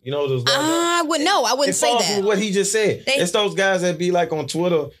 are? You know who those guys are? I wouldn't say falls that. with what he just said. It's those guys that be like on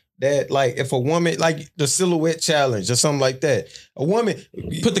Twitter that like if a woman like the silhouette challenge or something like that. A woman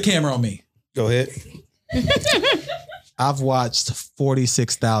Put the camera on me. Go ahead. I've watched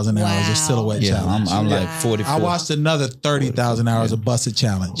 46,000 hours of silhouette challenge. I'm like 44. I watched another 30,000 hours of busted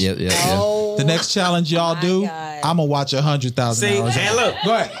challenge. Yeah. Oh, The next challenge y'all do, God. I'm gonna watch 100,000 See, hours. and look,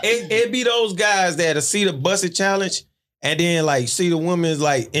 Go ahead. it be those guys that see the busted challenge and then like see the women's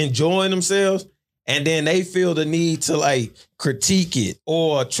like enjoying themselves and then they feel the need to like critique it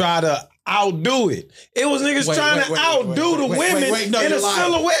or try to outdo it. It was niggas trying to outdo the women No, in a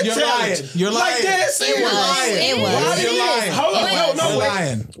silhouette You're challenge. lying. You're lying. Like that, You're lying. It was. Why You're you're lying. Hold on, no, You're wait.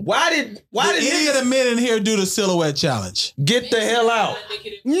 lying. Why did Did any of the men in here do the silhouette challenge? get the hell out?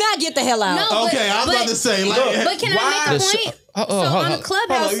 Not get the hell out. No, Okay, I was about to say, like, But can I make a point? So on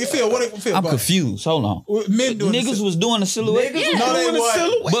Clubhouse, hold on, you feel what? Feel I'm about- confused. Hold on. Men doing Niggas was doing the silhouette. Niggas No, was they doing the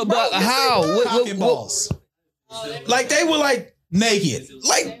wasn't. silhouette. But how? cock and balls Like they were like naked.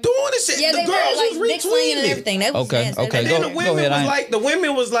 doing this shit. yeah, The they girls were like was dick swinging and retweeting it. everything. That was Okay, nasty. okay, And then go the women ahead, was I- like, the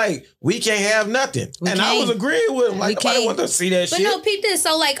women was like, we can't have nothing. We And I can't. was agreeing with them. Like, We nobody can't. want to see that But shit. no, peep this.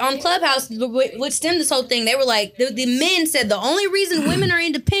 So like on Clubhouse, what stemmed this whole thing, they were like, the men said the only reason women are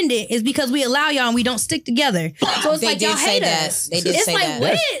independent is because we allow y'all and we don't stick together. So it's They like did y'all say hate that. us. They did it's say like that.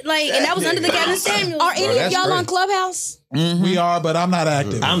 what? Like, and that was under the Kevin Samuels. Are any of that's y'all great. on Clubhouse? We are, but I'm not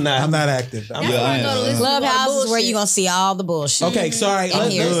active. I'm not. I'm not active. That's where I go to listen to all the Clubhouse is where bullshit. you're gonna see all the bullshit. Okay, sorry.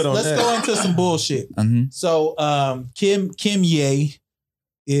 And here. Good on Let's that. go into some bullshit. So, Kim Ye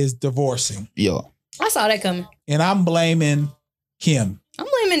is divorcing, Yo. I saw that coming. and I'm blaming Kim. I'm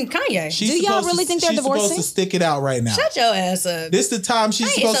blaming Kanye. She's Do y'all supposed really to- think they're she's divorcing? supposed to stick it out right now. Shut your ass up. This the time she's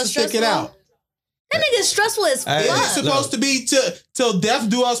That ain't supposed so to stick it stressful. out. That nigga's stressful as Hey, Is it fuck. supposed to be till death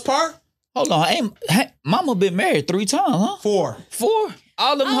do us part? Hold on. Mama been married 3 times, huh? 4. 4?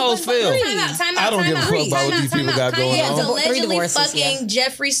 All them hoes but failed. Time out, I don't give a fuck time about what out, these time people out. got going Kanye on. is Three allegedly divorces, yeah. fucking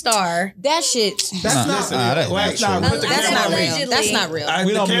Jeffree Star. That shit. That's not. that That's not. ain't Put the true. That's camera not on me. real. That's not real. I,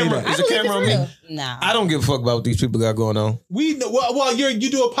 We the don't believe camera, that. is the camera on me? Nah. I don't give a fuck about what these people got going on. We know, well, you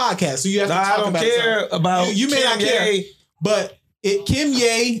do a podcast, so you have to Nah, talk I don't about care something. about You may Kim not care. Ye. But Kim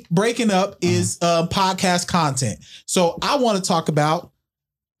Ye breaking up is podcast content. So I want to talk about.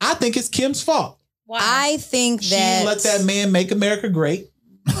 I think it's Kim's fault. Wow. I think She that let that man make America great.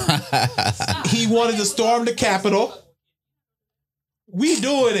 He wanted to storm the Capitol. We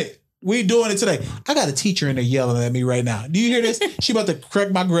doing it. We doing it today. I got a teacher in there yelling at me right now. Do you hear this? She about to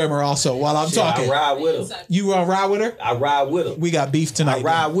correct my grammar also while I'm talking. I ride with her. You want to ride with her? I ride with her. We got beef tonight. I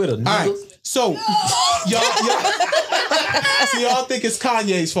ride with her. All right. nigga. So y'all think it's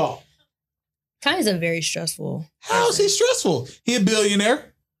Kanye's fault? Kanye's a very stressful. How is he stressful? He a billionaire.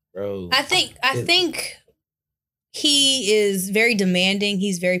 Bro. I think he is very demanding.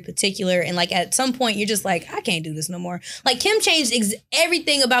 He's very particular, and like at some point, you're just like, I can't do this no more. Like Kim changed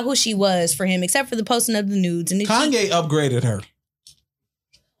everything about who she was for him, except for the posting of the nudes. And then Kanye upgraded her.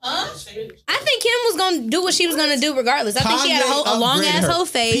 I think Kim was gonna do what she was gonna do regardless. I think she had Kanye a long upgraded ass her. whole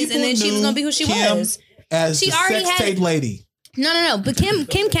phase, People and then she was knew gonna be who she Kim was. As She the already sex had- tape lady. No. But Kim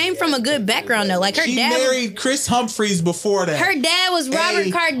came from a good background though. Like her She dad. married Chris Humphries before that. Her dad was Robert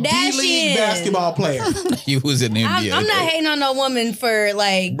a Kardashian. D-League basketball player. He was in the NBA. I'm not hating on no woman for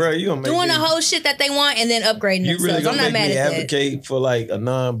like Bro, you gonna make doing me, the whole shit that they want and then upgrading you really themselves. I'm gonna not make mad me at that. advocate for like a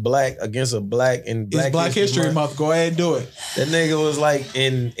non-black against a black and It's Black History Month. Go ahead and do it. That nigga was like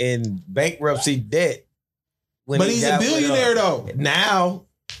in bankruptcy debt. When But he he's a got with billionaire her. though. Now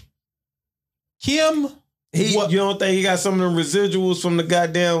Kim. What- you don't think he got some of them residuals from the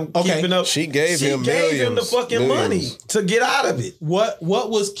goddamn Okay. keeping up? She gave him the millions. fucking money Millions. to get out of it. What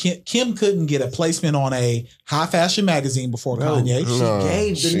was Kim couldn't get a placement on a high fashion magazine before Kanye. No,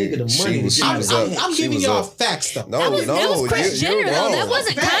 gave the nigga the money to She get was out. up. I'm She giving was y'all up. facts though. No, That was Kris you're Jenner though. wrong. That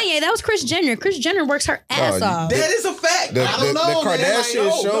wasn't Kanye. That was Kris Jenner. Kris Jenner works her ass No, off. That is a fact. The, I don't the, know, the man. Kardashian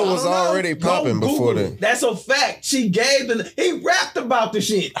Like, show I was don't know. already popping Go before Google then. it. That's a fact. She gave he rapped about the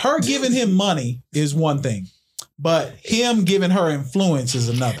shit. Her giving him money is one thing. but him giving her influence is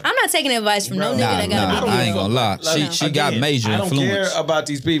another. I'm not taking advice from no nigga Nah, that got I ain't gonna lie. Like, She got major I don't influence. care about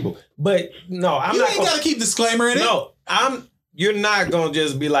these people, but no, I'm You not. ain't Gonna, got to keep disclaimer in it. no, You're not gonna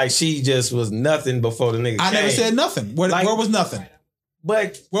just be like she just was nothing before the nigga. I never came. said nothing. Where was nothing?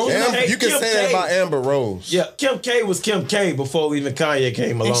 But Where was Amber, nothing? you can Kim say that K. about Amber Rose. Yeah, Kim K was Kim K before even Kanye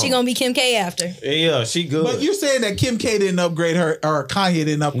came along. And she gonna be Kim K after. Yeah, she good. But you're saying that Kim K didn't upgrade her, or Kanye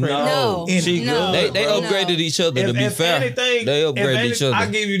didn't upgrade her. No. she No. good. They bro. upgraded each other. To be If fair, anything, they upgraded each other. I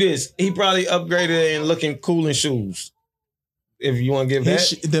give you this. He probably upgraded in looking cool in shoes. If you want to give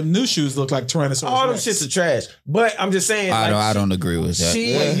that. The new shoes look like Tyrannosaurus All them Rex. shits are trash. But I'm just saying. I don't agree with that.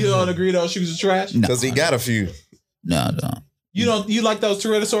 Wait, you don't agree those shoes are trash? No. Because he got a few. No. You like those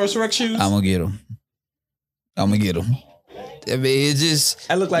Tyrannosaurus Rex shoes? I'm gonna get them. I mean, it's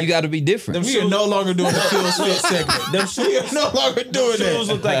just I look like you got to be different. We are no longer doing the Phil Smith segment. them We are shoes. no longer doing Shoes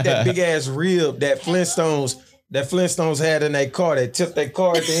that. look like that big ass rib that Flintstones had in their car. They tipped their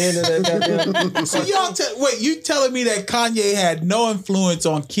car at the end of that goddamn. So you telling me that Kanye had no influence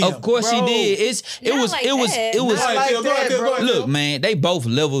on Kim? Of course Bro. he did. It Not was like it was that. it was Not like Phil, go ahead, that, Phil, go ahead, bro. look, man, they both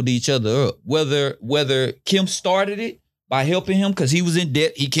leveled each other up. Whether Kim started it by helping him because he was in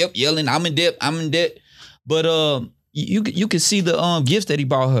debt, he kept yelling, "I'm in debt." But you could see the gifts that he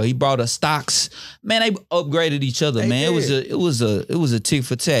brought her. He brought her stocks. Man, they upgraded each other. They Man, did. it was a tick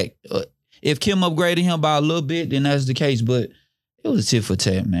for tack. If Kim upgraded him by a little bit, then that's the case. But it was a tit for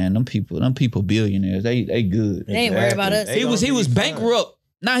tat, man. Them people billionaires. They good. They ain't worried about us. They He was gonna be fine. bankrupt.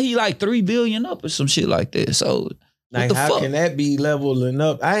 Now he like $3 billion up or some shit like that. So Like, what the how fuck? can that be leveling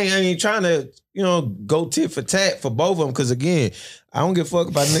up? I ain't trying to, go tit for tat for both of them. Because again, I don't give a fuck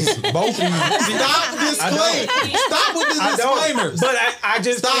about niggas. Both of you. Stop disclaiming. Stop with the I don't. disclaimers. But I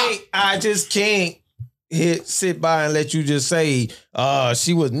just Stop. can't. I just can't sit by and let you just say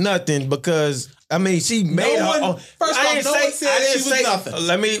she was nothing because I mean she made her one- own. first I off, didn't no one said I didn't she was say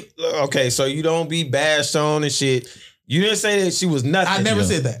nothing. Okay, so you don't be bashed on and shit. You didn't say that she was nothing. I never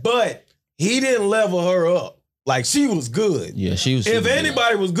said that. But he didn't level her up. Like she was good. Yeah, she was. If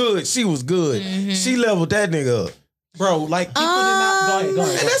anybody was good, she was good. She leveled that nigga up. Bro, like people did not. Go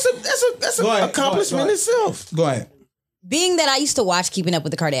ahead. And that's Go an ahead, accomplishment go ahead. itself. Go ahead. Being that I used to watch Keeping Up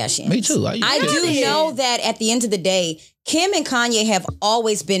with the Kardashians. Me too. I do know that at the end of the day, Kim and Kanye have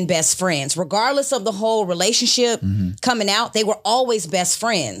always been best friends. Regardless of the whole relationship coming out, they were always best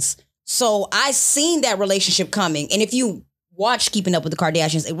friends. So I seen that relationship coming. And if you watch Keeping Up with the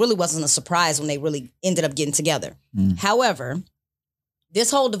Kardashians, it really wasn't a surprise when they really ended up getting together. However,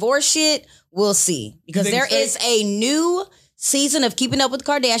 this whole divorce shit, we'll see. Because think there it's is a new season of Keeping Up with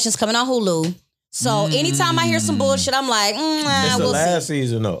the Kardashians coming on Hulu. So anytime I hear some bullshit, I'm like, It's the we'll last see.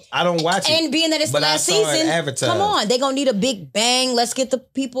 season though. I don't watch it. And being that it's the But I last saw it season, advertised. come on, they gonna need a big bang. Let's get the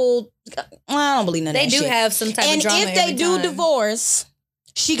people. I don't believe none of They that do shit. have some type And of drama if they every do time. divorce,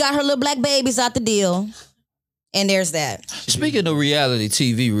 she got her little black babies out the deal, and there's that. Speaking of reality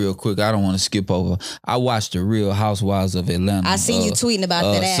TV, real quick, I don't want to skip over. I watched the Real Housewives of Atlanta. I seen you tweeting about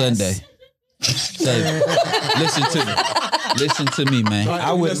that ass. Sunday. So, listen to me. Listen to me, man.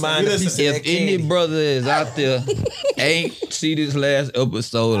 I wouldn't mind a piece of If that any candy. brother is out there ain't see this last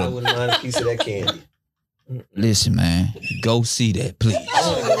episode, I wouldn't mind a piece of that candy. listen, man, go see that, please.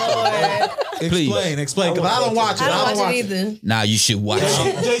 Please. Explain, because I don't watch it. I don't watch it it. either. Now you should watch it.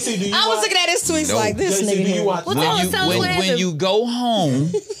 JC, do you I was watch? looking at his tweets No. like this JC, nigga do you here. watch? Well, When tell you, us, tell us when, what when happened. you go home,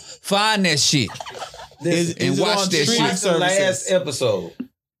 find that shit. Is and it watch on that streaming shit. The last services? episode.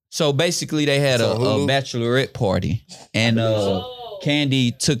 So basically, they had a So Hulu? bachelorette party, and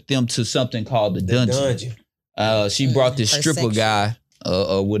Candy took them to something called the dungeon. She brought this Her stripper section. guy,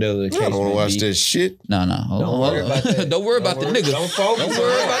 or whatever the I case don't want may to watch be. this shit. No. Don't worry about that. Don't worry about the nigga. Don't focus Don't on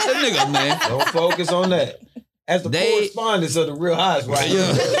worry that. about the nigga, man. Don't focus on that. As the They- correspondents of the Real Housewives.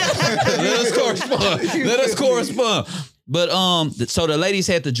 Let us correspond. Let us correspond. But so the ladies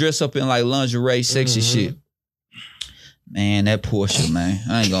had to dress up in like lingerie, sexy shit. Man, that Portia, man,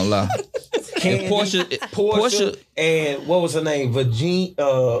 I ain't gonna lie. Candy, Portia, and what was her name? Virginia.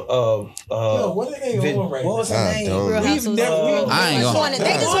 What are they Vin- on right what was her I name? don't Real know. Housewives of Atlanta. I ain't gonna.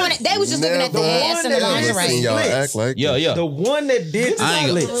 They was just looking at the Never ass and the one that Never Right. seen y'all lingerie. act like Yeah, this. yeah. The one that did the I ain't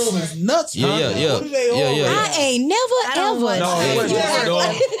gonna- splits. Room is nuts. Yeah, huh? yeah, yeah. What are they on Yeah, yeah, right yeah. now? I ain't never I don't ever. watch No, it. it wasn't Yeah. that, dog.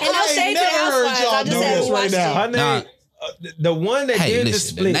 And no I ain't shade to never heard Housewives. y'all I just do haven't this right watched now. it. Her name, Nah. the one that Hey, did the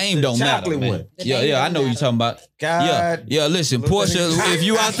listen, the split, name the don't matter, chocolate man. one. Yeah, I know what you're talking about. God. Yeah, listen, Portia, if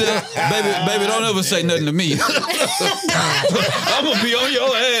you out there, baby, don't ever say nothing to me. I'm gonna be on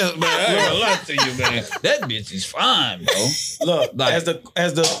your ass, man. I ain't gonna lie to you, man. That bitch is fine, bro. Look, Like- as the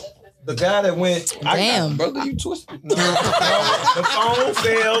The guy that went. Damn. Brother, you twisted. The phone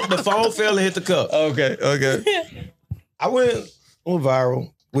fell. The phone fell and hit the cup. Okay. I went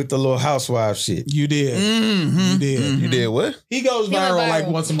viral with the little housewife shit. You did. Mm-hmm. You did. You did what? He goes He went viral like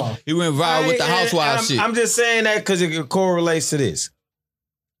viral. once a month. He went viral with the housewife shit. I'm just saying that because it correlates to this.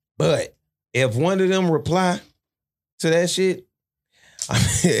 But if one of them reply to that shit,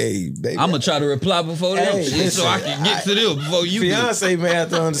 hey, baby. I'm gonna try to reply before them Hey, shit so I can get to them before you do. Fiance may have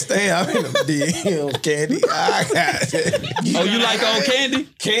to understand. I'm in the DM, Candy. I got it. Oh, you like old Candy?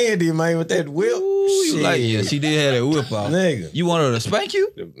 Candy, man, with that whip. Ooh, you Shit. like, yeah, she did have that whip out. Nigga. You want her to spank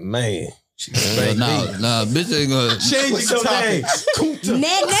you? Man. She No, spanked me. bitch ain't gonna. Changing What's your name? topics. Kunta.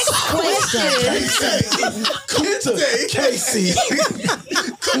 Next question. Kunta. Casey.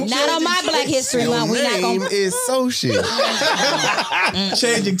 Not on my Black History Your Month. We not name gonna. is Social.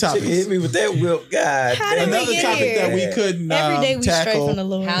 Changing She topics. hit me with that whip. God How did damn. we Another get topic here? that we couldn't Every day we stray tackle from the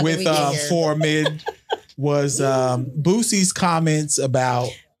Lord. How did with we get here? Four Mid was Boosie's comments about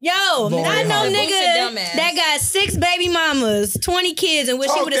Yo, Lori I know Harvey. nigga Boosie dumbass. that got 6 baby mamas, 20 kids, and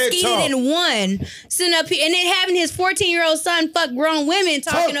wish he Talk would have that talk. skied in one. Sitting up here and then having his 14-year-old son fuck grown women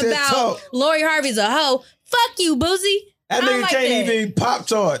talking Talk that about talk. Lori Harvey's a hoe. Fuck you, Boosie. That I don't nigga like can't that. even eat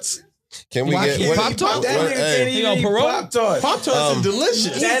Pop-Tarts. Can we Why get can't what? Pop-Tart? That what- nigga hey, can't He even on eat parole? Pop-Tarts. Pop-Tarts are delicious.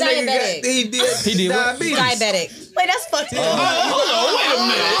 He's That nigga diabetic. got, he did what? diabetes. Diabetic. Wait, that's fucked up. Hold on, wait a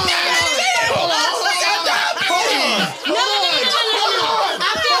minute.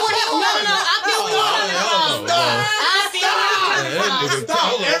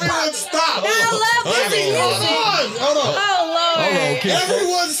 Everyone stop. I love Boosie's music. Hold on. Oh, Lord. Okay.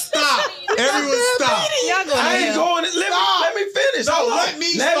 Everyone stop. Everyone stop. Y'all go I ain't ahead. going. Let me finish. No, Hold on. let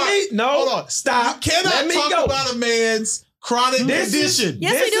me stop. No, Hold on. stop. Cannot let me talk go. about a man's chronic This is- condition.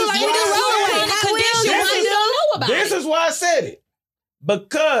 Yes, we This do. is Like we why do I roll said- away. The I will. condition This why is- you don't know about This it. is why I said it.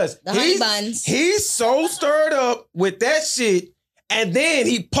 Because The honey buns. he's so stirred up with that shit, and then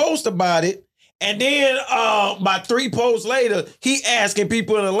he posts about it, and then about 3 posts later, he asking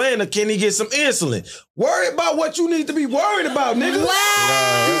people in Atlanta, can he get some insulin? Worry about what you need to be worried about, nigga. Nah, You feel what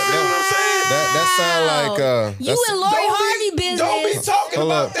I'm saying? that sound like You that's- and Lori Don't be- Harvey business. Don't be talking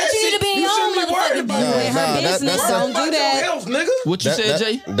Hold about up. that You need shit. to be in your shouldn't own be worried motherfucking about business. that. Her Nah, business. that's Don't About do your that. health, nigga. What you said,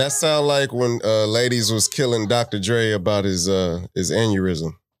 Jay? That sound like when ladies was killing Dr. Dre about his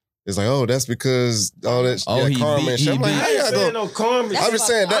aneurysm. It's like, oh, that's because all that Oh, he karma beat- and shit. he I'm like, beat- I how ain't y'all saying go? no karma. That's I'm just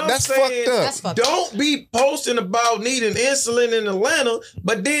saying fucked up. that's I'm saying fucked up. That's fucked up. Don't be posting about needing insulin in Atlanta,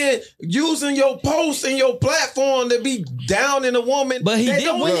 but then using your post and your platform to be down in a woman. But he that did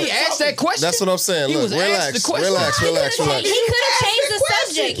don't when even he asked talk- that question. That's what I'm saying. He Look, was asked relax, the question. relax. He could have changed the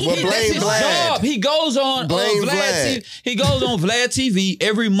subject. He Well, could have blame His Vlad. job. He goes on Blame Vlad Vlad. TV. He goes on Vlad TV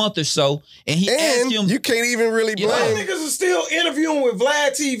every month or so, and he asks And him. you can't even really Yeah. Y'all blame. niggas are still interviewing with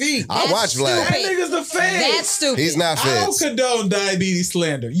Vlad TV. I That's watch Vlad. That stupid. nigga's the feds. That's stupid. He's not I don't feds. condone diabetes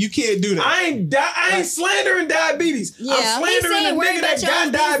slander. You can't do that. I ain't slandering diabetes. Yeah. I'm slandering He's saying the worry nigga about that your got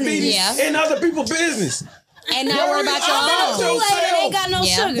own business. diabetes Yeah. in other people's business. And not worry about your about own. your- Kool-Aid that ain't got no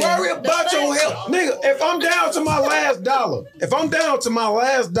Yeah. sugar. Worry The about your fuck? health. Nigga, if I'm down to my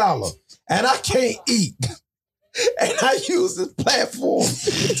last dollar, and I can't eat, and I use this platform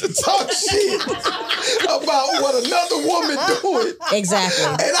to talk shit about what another woman doing, Exactly.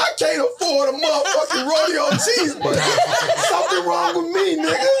 and I can't afford a motherfucking rodeo cheeseburger, something wrong with me,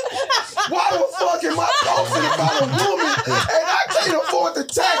 nigga. Why the fuck am I talking about a woman and I can't afford the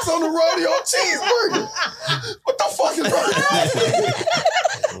tax on the rodeo cheeseburger? What the fuck is wrong with me?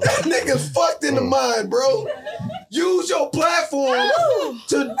 That nigga's fucked in the mind, bro. Use your platform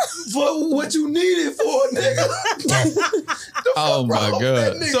for what you need it for, nigga. The Oh fuck my wrong with God.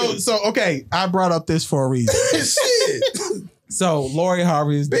 that nigga? So okay, I brought up this for a reason. Shit. So Lori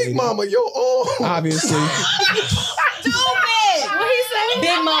Harvey is Big dating, mama, your arm. obviously. What he say?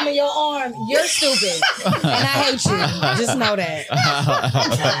 Big mama, your arm, you're stupid. And I hate you. Just know that.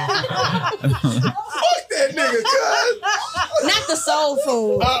 Fuck that nigga, cuz. Not the soul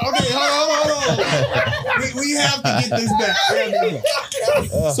food. Okay, hold on. We have to get this back. We have to get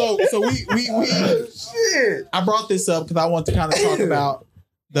it. So we Shit. I brought this up because I want to kind of talk about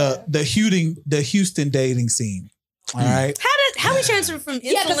the Houston dating scene. All right. How we transfer from insulin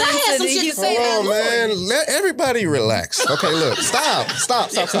Yeah, 'cause I had to some the shit to Houston? say. Hold on, man. Let everybody relax. Okay, look. Stop.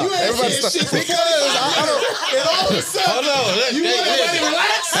 Everybody stop. Because I don't. And all of a sudden, Hold on. you want everybody to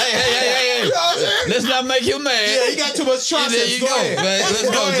relax? Hey. Let's not make him mad. Yeah, you got too much trust. There you go, man. Let's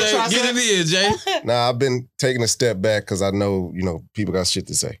go, Jay. Get it in, Jay. Nah, I've been taking a step back because I know, people got shit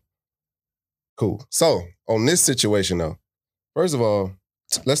to say. Cool. So, on this situation, though, first of all,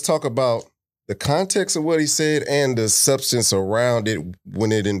 let's talk about the context of what he said and the substance around it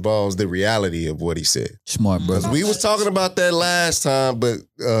when it involves the reality of what he said. Smart, brother. We was talking about that last time, but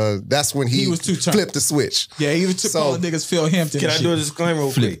that's when he was too flipped the switch. Yeah, he was calling niggas Phil Hampton. Can and I shit. do a disclaimer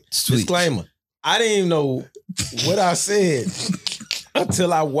real quick? Sweet. Disclaimer. I didn't even know what I said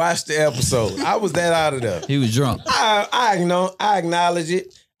until I watched the episode. I was that out of there. He was drunk. I acknowledge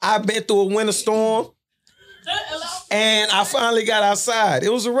it. I've been through a winter storm and I finally got outside.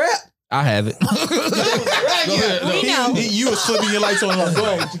 It was a wrap. I have it. We know. You was flipping your lights on.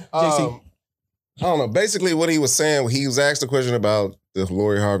 Go ahead, JC. I don't know. Basically, what he was saying, he was asked a question about the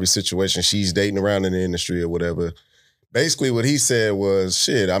Lori Harvey situation. She's dating around in the industry or whatever. Basically, what he said was,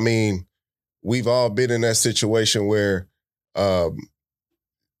 shit, I mean, we've all been in that situation where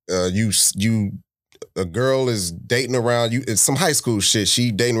a girl is dating around you. It's some high school shit.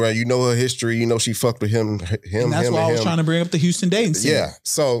 She dating around. You know her history. You know she fucked with him. And that's why I was trying to bring up the Houston dating scene. Yeah.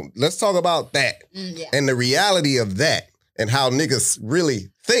 So let's talk about that and the reality of that and how niggas really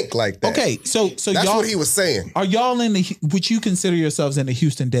think like that. Okay, so That's y'all, what he was saying. are y'all in the? Would you consider yourselves in the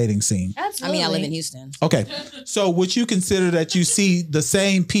Houston dating scene? I Absolutely. mean, I live in Houston. Okay, so would you consider that you see the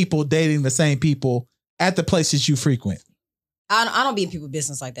same people dating the same people at the places you frequent? I don't be in people's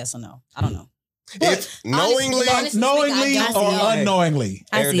business like that, so no. I don't know. If knowingly, honestly, Knowingly I don't or know. unknowingly?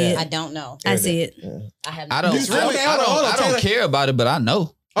 I see I it. don't know. I see it. I have I don't. You really- I don't, hold on, I don't Taylor. care about it, but I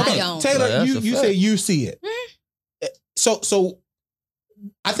know. Okay, I don't. Taylor, That's you a say fact. you see it. So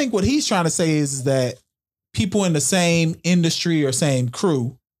I think what he's trying to say is that people in the same industry or same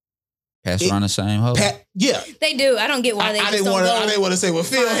crew, Pass around the same hoe. yeah. They do. I don't get why they I just didn't don't want to. go. I didn't want to say what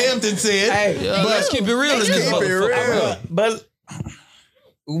Phil Hampton said. Hey, Yeah, let's keep it real in this Keep it motherfucker. real. but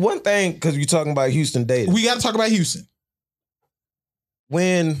one thing, because you're talking about Houston dating. We got to talk about Houston.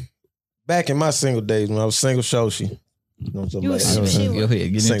 When back in my single days, when I was single Shoshi, you know what I'm You was talking about? single. Go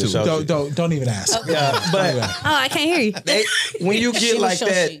ahead, get Single into it. show. Don't even ask. Yeah, but Oh, I can't hear you. when you She get was like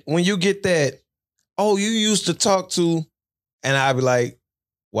that, Shoshi. when you get that, oh, you used to talk to, and I'd be like,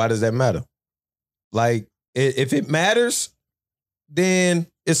 why does that matter? Like, if it matters, then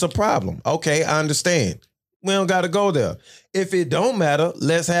it's a problem. Okay, I understand. We don't got to go there. If it don't matter,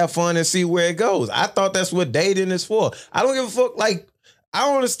 let's have fun and see where it goes. I thought that's what dating is for. I don't give a fuck. Like, I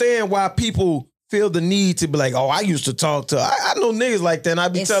don't understand why people feel the need to be like, oh, I used to talk to. I know niggas like that, and I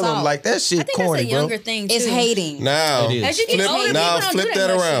be It's telling them soft. like that I shit think corny, that's a younger bro. thing too. It's hating. now, It is. As you get older, now people don't flip do that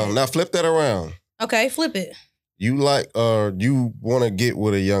that much around. shit. Now flip that around. Okay, flip it. You like, you want to get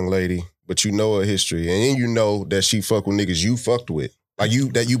with a young lady, but you know her history, and then you know that she fuck with niggas you fucked with, like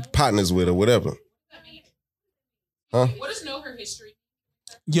that you partners with or whatever. Huh? What does know her history?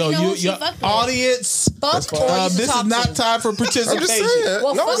 Yo, You know you, who she your fucked with. audience. Fuck or you This is talk not to. time for I'm just participation. saying.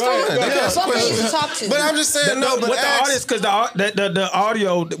 Well, no, fuck it's or fine. They Yeah. ask fuck or you questions. talk to. But I'm just saying, no, but what the ask- audience, because the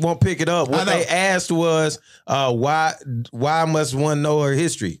audio won't pick it up. I What know. they asked was, why must one know her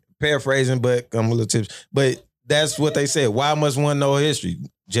history? Paraphrasing, but I'm a little tips. But that's what they said. Why must one know her history?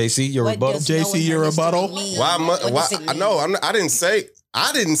 JC, your What rebuttal. does JC, knowing your her history rebuttal? mean? Why? What does it I mean? know. I didn't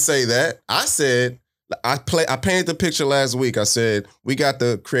say that. I said I painted the picture last week. I said we got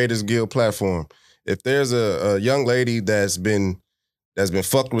the Creators Guild platform. If there's a young lady that's been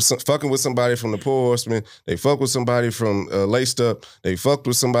fucking with somebody from the Poor Horsemen, they fuck with somebody from Laced Up, they fucked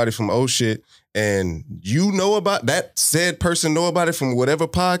with somebody from Oh Shit, and you know about that said person know about it from whatever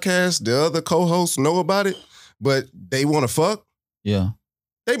podcast the other co-hosts know about it, but they want to fuck. Yeah.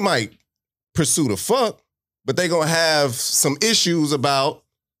 They might pursue the fuck, but they gonna have some issues about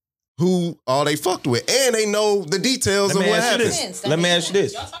who all they fucked with, and they know the details Let of me what ask you happened. this. Let me ask you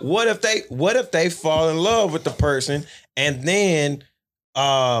this. What if they fall in love with the person and then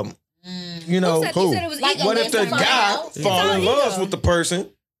you know, Who said, who? you said it was Like ego? what if the Find guy out. fall It's in all love ego. with the person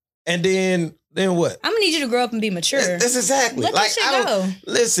and then what? I'm gonna need you to grow up and be mature. That's exactly. Let like that shit I don't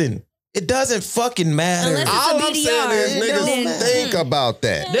go. listen. It doesn't fucking matter. Unless it's All a I'm BDR, saying is then- niggas think about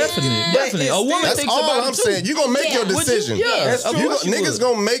that. Definitely. A woman That's thinks all about I'm it too. saying. You gonna make Yeah. your Would you? decision. Yeah, That's of true. course you Niggas would.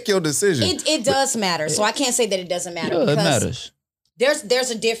 gonna make your decision. It does matter. So I can't say that it doesn't matter Yeah, it because matters.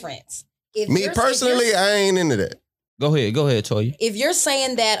 there's a difference. If Me you're- personally, I ain't into that. Go ahead, Toya. if you're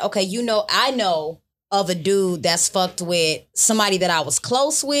saying that, okay, I know of a dude that's fucked with somebody that I was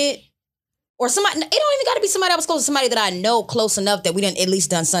close with, or somebody, it don't even got to be somebody I was close with, somebody that I know close enough that we done at least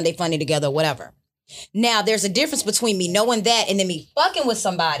done Sunday Funny together, or whatever. Now, there's a difference between me knowing that and then me fucking with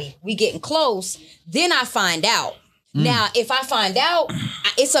somebody, we getting close, then I find out. Now, if I find out,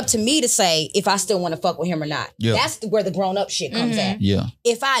 it's up to me to say if I still want to fuck with him or not. Yeah. That's where the grown up shit comes at. Yeah.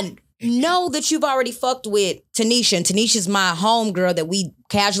 If I know that you've already fucked with Tanisha, and Tanisha's my home girl that we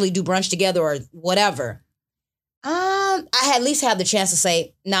casually do brunch together or whatever, I at least have the chance to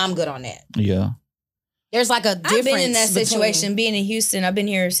say, "Nah, I'm good on that." Yeah. There's like a difference. I've been in that between- situation, being in Houston. I've been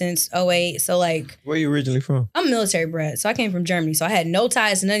here since 2008. So like, Where you originally from? I'm military bred, so I came from Germany. So I had no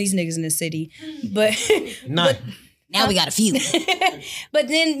ties to none of these niggas in the city. But None. Now we got a few. but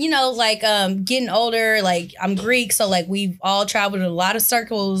then, like getting older, like I'm Greek, so like we've all traveled in a lot of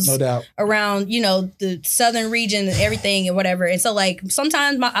circles No doubt. around, the southern region and everything and whatever. And so like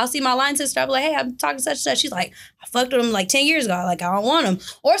sometimes I'll see my line sister, I'll be like, hey, I'm talking to such and such. She's like, I fucked with him like 10 years ago. Like, I don't want him.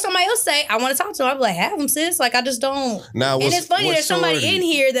 Or somebody else say, I want to talk to him. I'll be like, have him, sis. Like, I just don't. Now, And it's funny, there's somebody in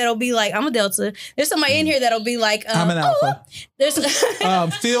here that'll be like, I'm a Delta. There's somebody in here that'll be like, I'm an Alpha. There's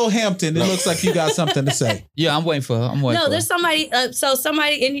Phil Hampton, it looks like you got something to say. Yeah, I'm waiting for her. No, there's somebody. So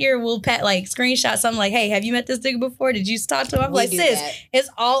somebody in here will screenshot something like, "Hey, have you met this nigga before? Did you talk to him?" I'm We like, do "Sis, that. it's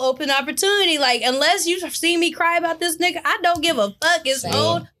all open opportunity. Like, unless you see me cry about this nigga, I don't give a fuck. It's Same.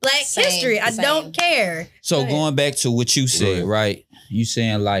 old Black Same, history. I same. don't care." So Go ahead. going back to what you said, right? You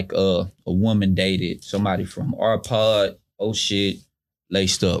saying like a woman dated somebody from our pod, oh shit,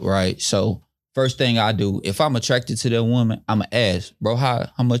 laced up, right? So first thing I do, if I'm attracted to that woman, I'ma ask, bro, how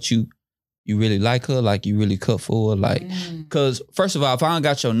much you really like her? Like you really cut for her? Like, cause first of all, if I don't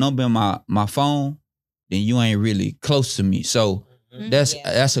got your number in my phone, then you ain't really close to me. So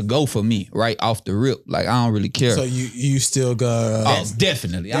that's a go for me, right off the rip. Like I don't really care. So you still go. Oh,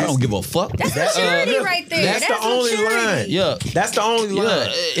 definitely. I don't give a fuck. That's maturity right there. That's the only maturity. line. Yeah. That's the only line.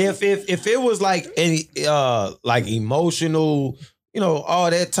 If it was like any like emotional, all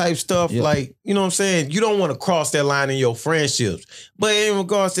that type stuff, like, you know what I'm saying? You don't want to cross that line in your friendships. But in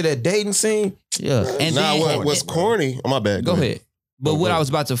regards to that dating scene, Yeah. And now, then, what's corny? Oh, my bad. go ahead. But what I was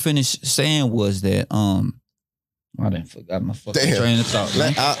about to finish saying was that I didn't forgot my fucking Damn. train of thought.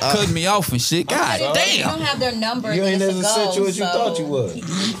 Man. Cutting me off and shit. God You damn. don't have their number. you ain't then as it's a go, essential as you so- thought you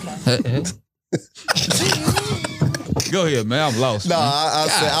was. Go ahead, man. I'm lost. No, man.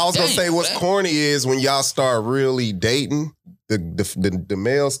 I was gonna damn, say what's man. corny is when y'all start really dating, the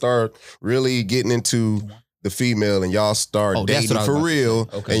male start really getting into the female, and y'all start Oh, that's dating what I was for about to real,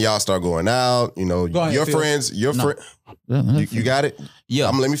 say. Okay. and y'all start going out. Go ahead, Your Phil. friends, your No. friend. You got it. Yeah.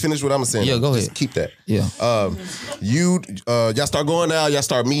 Let me finish what I'm saying. Yeah, go Just ahead. keep that. Yeah. Y'all start going out, y'all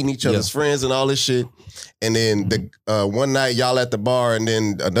start meeting each other's friends and all this shit. And then the one night y'all at the bar, and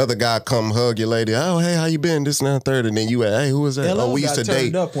then another guy come hug your lady. Oh, hey, how you been? This and that, third. And then you hey, who was that? Hello, we used to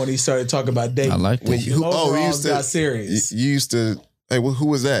date. up when he started talking about dating. I like When that. you, we Overalls used to got serious. You used to. Hey, who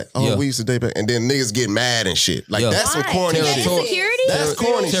was that? Oh, Yeah. we used to date back. And then niggas get mad and shit. Like Yeah. that's some Why? corny Is that shit. insecurity? That's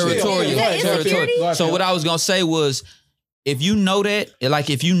corny shit. Territorial. Is that insecurity? Go ahead, So Phil. what I was gonna say was, if you know that, like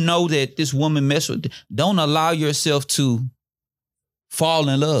if you know that this woman mess with, don't allow yourself to fall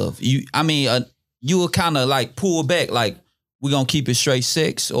in love. You will kind of like pull back, like we're gonna keep it straight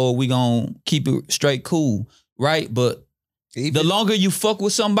sex or we gonna keep it straight cool, right? But the longer you fuck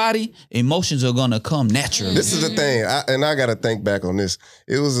with somebody, emotions are gonna come naturally. This is the thing, I got to think back on this.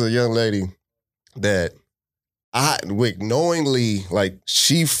 It was a young lady that knowingly, like,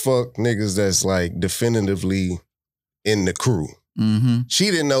 she fucked niggas that's like definitively in the crew. Mm-hmm.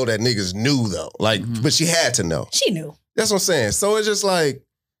 She didn't know that niggas knew though, like, but she had to know. She knew. That's what I'm saying. So it's just like,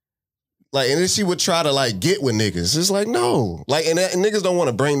 and then she would try to like get with niggas. It's like no, like, and niggas don't want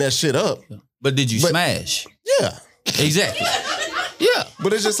to bring that shit up. But did you smash? Yeah. Exactly. Yeah.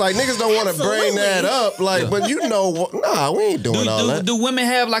 But it's just like niggas don't want to bring that up. Like, but nah, we ain't doing all that. Do women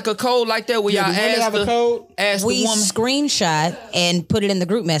have like a code like that where y'all do women have a code? ask We the woman? screenshot and put it in the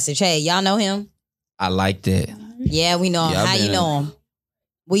group message. Hey, y'all know him? I like that. Yeah, we know him. Yeah, I've How you been- know him?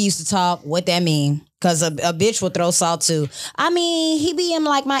 We used to talk. What that mean? Because a bitch would throw salt too. I mean, he be in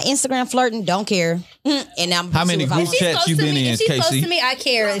like my Instagram flirting. Don't care. And I'm How many if I group want- chats Close you to been me, in, if she's close Casey? to me, I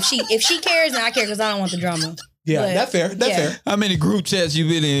care. If she cares, then I care because I don't want the drama. Yeah, But- that's fair. That's yeah. fair. How many group chats you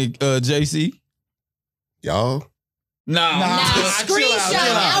been in, JC? Y'all? Nah. Nah, Chill out, screenshot chill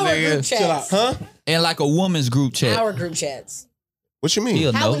out, our nigga. group Chill out. chats. Huh? And like a woman's group chat. Our group chats. What you mean?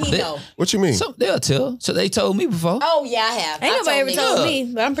 He'll How know. would he know? What you mean? So they'll tell. So they told me before. Oh yeah, I have. Ain't I nobody ever niggas. told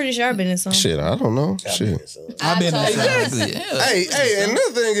me, but I'm pretty sure I've been in some. Shit, I don't know. Shit. I've been I in told some. niggas. Exactly. Yeah. Hey,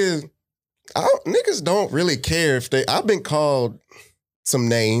 another thing is, niggas don't really care if I've been called some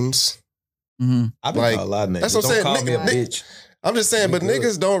names. Mm-hmm. I've been Like, called a lot of names. that's what I'm Don't saying. call me a Nick- bitch. I'm just saying, but Good.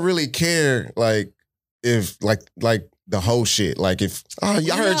 niggas don't really care, like, if, like the whole shit. Like, if, I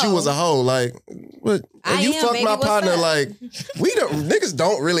heard you was a hoe, like, what? I you am, fucked baby, my what's partner, up? like, niggas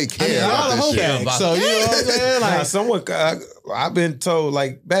don't really I mean, care y'all about a this hoe shit. bag, so you know what I'm saying? Nah, Like, someone I've been told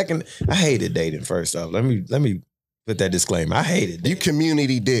like back in I hated dating. First off, let me put that disclaimer. I hated You dating.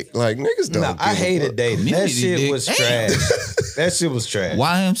 community dick. Like, niggas don't. No, I give a hated fuck. dating. That Community shit dick. was Damn. trash. That shit was trash.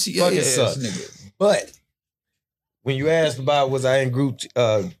 YMCA Fucking ass suck. nigga. But when you asked about was I in group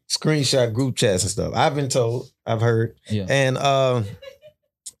screenshot group chats and stuff, I've been told, I've heard, Yeah. and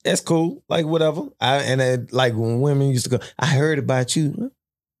that's cool. Like whatever. Like when women used to go, I heard about you.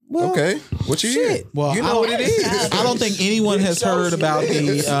 Well, Okay. What you hear? shit. Well, You know what it is. I don't think anyone has heard about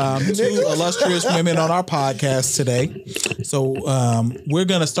the two illustrious women on our podcast today. So we're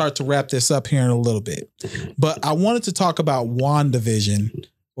going to start to wrap this up here in a little bit. But I wanted to talk about WandaVision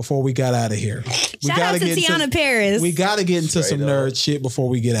before we got out of here. Shout out to Tiana Paris. We got to get into some Straight nerd shit before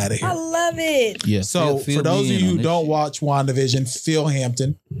we get out of I here. love it. Yeah. So for those of you who don't watch WandaVision, Phil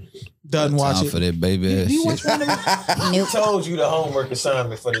Hampton doesn't watch it. for that baby ass You shit. watch WandaVision? We told you the homework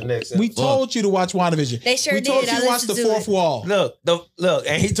assignment for the next We episode. told you to watch WandaVision. They sure we told did. you I to watch the listened to fourth it. wall. Look,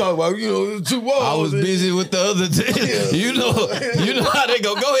 and he talked about the 2 walls. I was busy with the other two. You know how they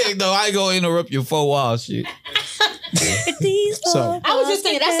go. Go ahead though. I ain't gonna interrupt your 4 wall shit. So- I was just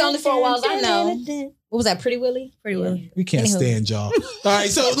thinking that's the only 4 walls I know. What was that? Pretty Willie? Pretty Willie. We can't Anywho. stand y'all. All right,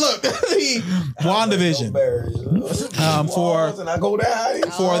 so look, WandaVision. And I go down.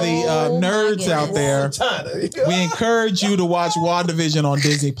 For the Oh, my nerds out there, China. we encourage you to watch WandaVision on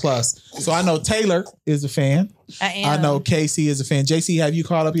Disney Plus. So I know Taylor is a fan. I am. I know Casey is a fan. JC, have you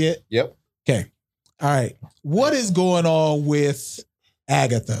caught up yet? Yep. Okay. All right. What is going on with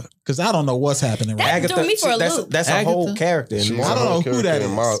Agatha? Because I don't know what's happening right That threw me for a loop. That's a Agatha? whole character. in She's Marvel. I don't know who that character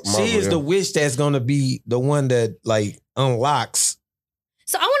in is. Marvel, She is the yeah. witch that's going to be the one that like unlocks.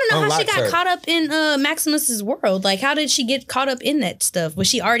 So I want to know how she Unlocks got her. caught up in Maximus's world. Like, how did she get caught up in that stuff? Was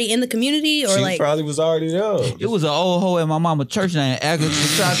she already in the community, or She like? probably was already there. It was an old hoe at my mama church named Agatha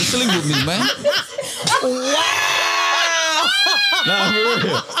who tried to sleep with me, man. Nah, for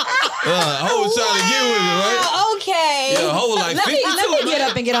real. Hoe was trying to get with me, right? Oh, okay. Yeah, hoe was like 52. Let me get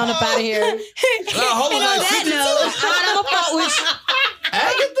up and get on up out of here. Nah, hoe was And on like that 52. note, I don't fuck with you.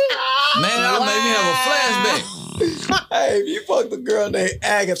 Man, that made me have a flashback. Hey, if you fucked a girl named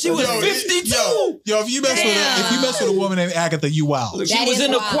Agatha, She was Yo, 52. Yo, if you mess with a woman named Agatha, you wild. She That was is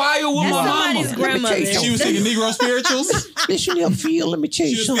in the wild. choir with That's my somebody's mama. grandmother. She was singing Negro spirituals. Listen to feel. Let me tell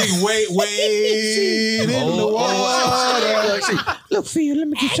She was singing wait in the water. Look, Phil, let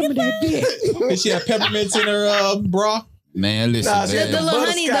me get some of that dick. Did she have peppermints in her bra? Man, listen, Nah, man. the little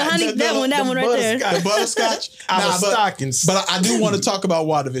honey, that one right there. The butterscotch? Out Nah, of but- stockings. But I do want to talk about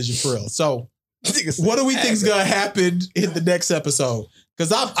WandaVision for real. So, what do we think is gonna happen in the next episode?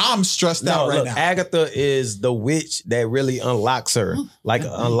 Because I'm stressed out right now. Agatha is the witch that really unlocks her, like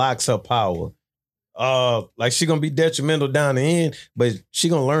unlocks her power. Like she gonna be detrimental down the end, but she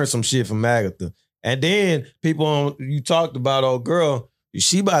gonna learn some shit from Agatha. And then you talked about old girl,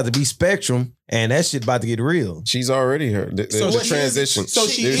 she about to be Spectrum, and that shit about to get real. She's already her. The she transition. is going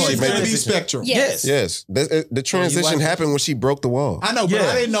to be transition. Spectrum. Yes. Yes. The transition happened when she broke the wall. I know, but Yeah.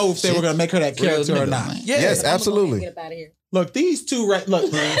 I didn't know if they were going to make her that Real character or nigga, not. man. Yes, absolutely. Get up out of here. Look, these two look, Real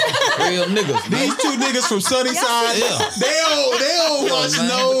niggas, man. these two niggas from Sunnyside, Yeah. they don't watch man.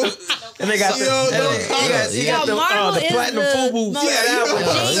 no. And they got Yo, no you got Yo, Marvel the is platinum the FUBU. most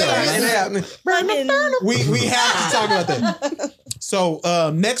We have to talk about that.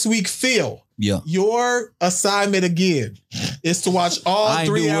 So next week, Phil, Yeah. your assignment again is to watch all I ain't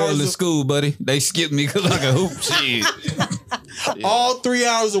do 3 well hours in of school, buddy. They skipped me because I can hoop. Shit. all 3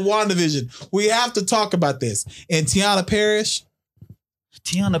 hours of WandaVision. We have to talk about this. And Tiana Parrish,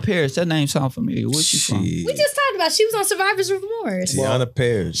 Tiana Paris, that name sound familiar. Where's she from? We just talked about she was on Survivor's Remorse. Tiana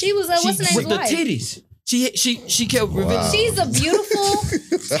Parrish. She was what's the with name's the wife? titties. She kept revealing. She's a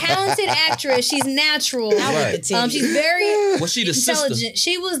beautiful, talented actress. She's natural. Right. She's very Was she the sister? intelligent.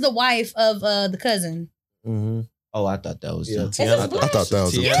 She was the wife of the cousin. Mhm. Oh, I thought that was Yeah, them. Tiana, I thought that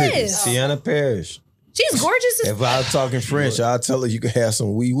was a Yes. Tiana Parrish. She's gorgeous. If I was talking French, I'll tell her you can have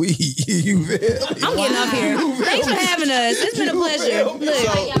some wee wee. You feel? I'm getting up here. Thanks for having us. It's been a pleasure. Look,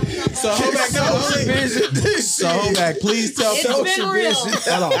 so hold back, so hold back. Please tell It's people. been real.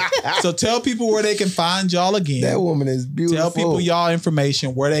 Hold on. So tell people where they can find y'all again. That woman is beautiful. Tell people y'all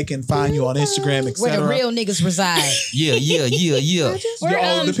information where they can find you on Instagram, Where the etc. real niggas reside. Yeah.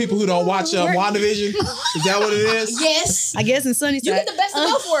 We're, The people who don't watch we're- WandaVision, is that what it is? Yes. I guess in Sunnyside. You get the best of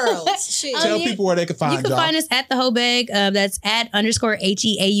both worlds. Shit. Tell yeah. people where they can find You can y'all. find us at the Heauxs. That's at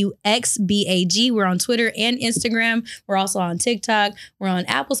 _HEAUXBAG. We're on Twitter and Instagram. We're also on TikTok. We're on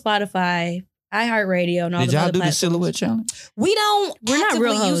Apple, Spotify, iHeartRadio, and all Did the y'all other do the platforms. silhouette challenge? We don't We're not actively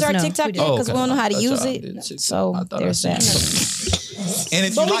real hoes, use our no. TikTok We yet don't. because we don't know how to use it. So there's that. And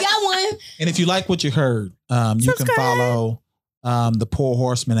if But you we like, got one. and if you like what you heard, you can Subscribe. follow the Poor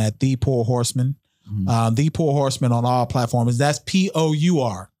Horseman at the Poor Horseman. The Poor Horseman on all platforms. That's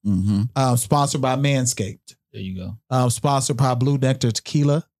POUR. Mm-hmm. Sponsored by Manscaped. There you go. Sponsored by Blue Nectar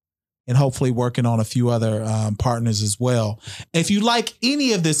Tequila. and hopefully working on a few other partners as well. If you like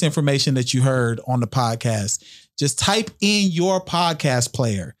any of this information that you heard on the podcast, just type in your podcast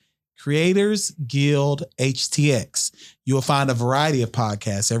player, Creators Guild HTX. You will find a variety of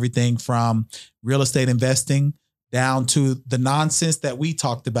podcasts, everything from real estate investing down to the nonsense that we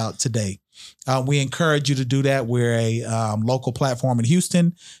talked about today. We encourage you to do that. We're a local platform in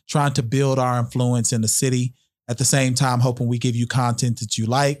Houston, trying to build our influence in the city. At the same time, hoping we give you content that you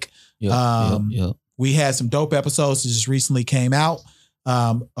like. Yep. We had some dope episodes that just recently came out.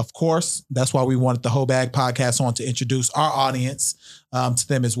 Of course, that's why we wanted the Whole Bag podcast on, to introduce our audience to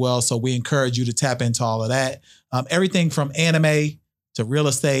them as well. So we encourage you to tap into all of that. Everything from anime to real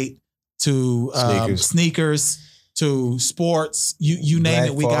estate to sneakers to sports, you name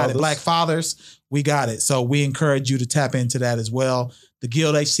it, we got it. Black fathers, we got it. So we encourage you to tap into that as well. The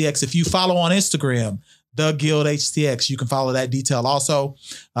Guild HTX, if you follow on Instagram, The Guild HTX, you can follow that detail also.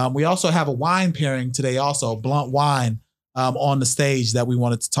 We also have a wine pairing today also, Blunt Wine, on the stage that we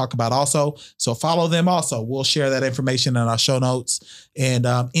wanted to talk about also. So follow them also. We'll share that information in our show notes. And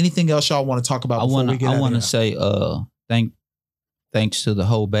anything else y'all want to talk about before we get out of here? I want to say thanks to the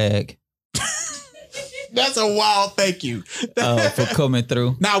Whole Bag. That's a wild thank you. For coming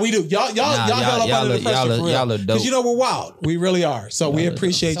through. Nah, we do. Y'all are dope. Because you know we're wild. We really are. So we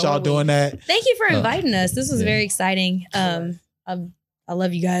appreciate y'all doing that. Thank you for inviting us. This was very exciting. I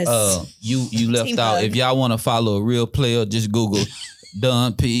love you guys. You left out. If y'all want to follow a real player, just Google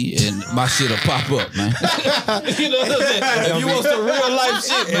Don P and my shit'll pop up, man. You know what I'm saying? If you want some real life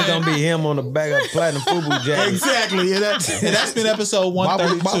shit, man, it's gonna be him on the back of Platinum Fubu jacket. Exactly. And that's been episode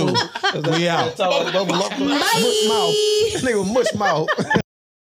 132. We out. Mush mouth. Nigga, mush mouth.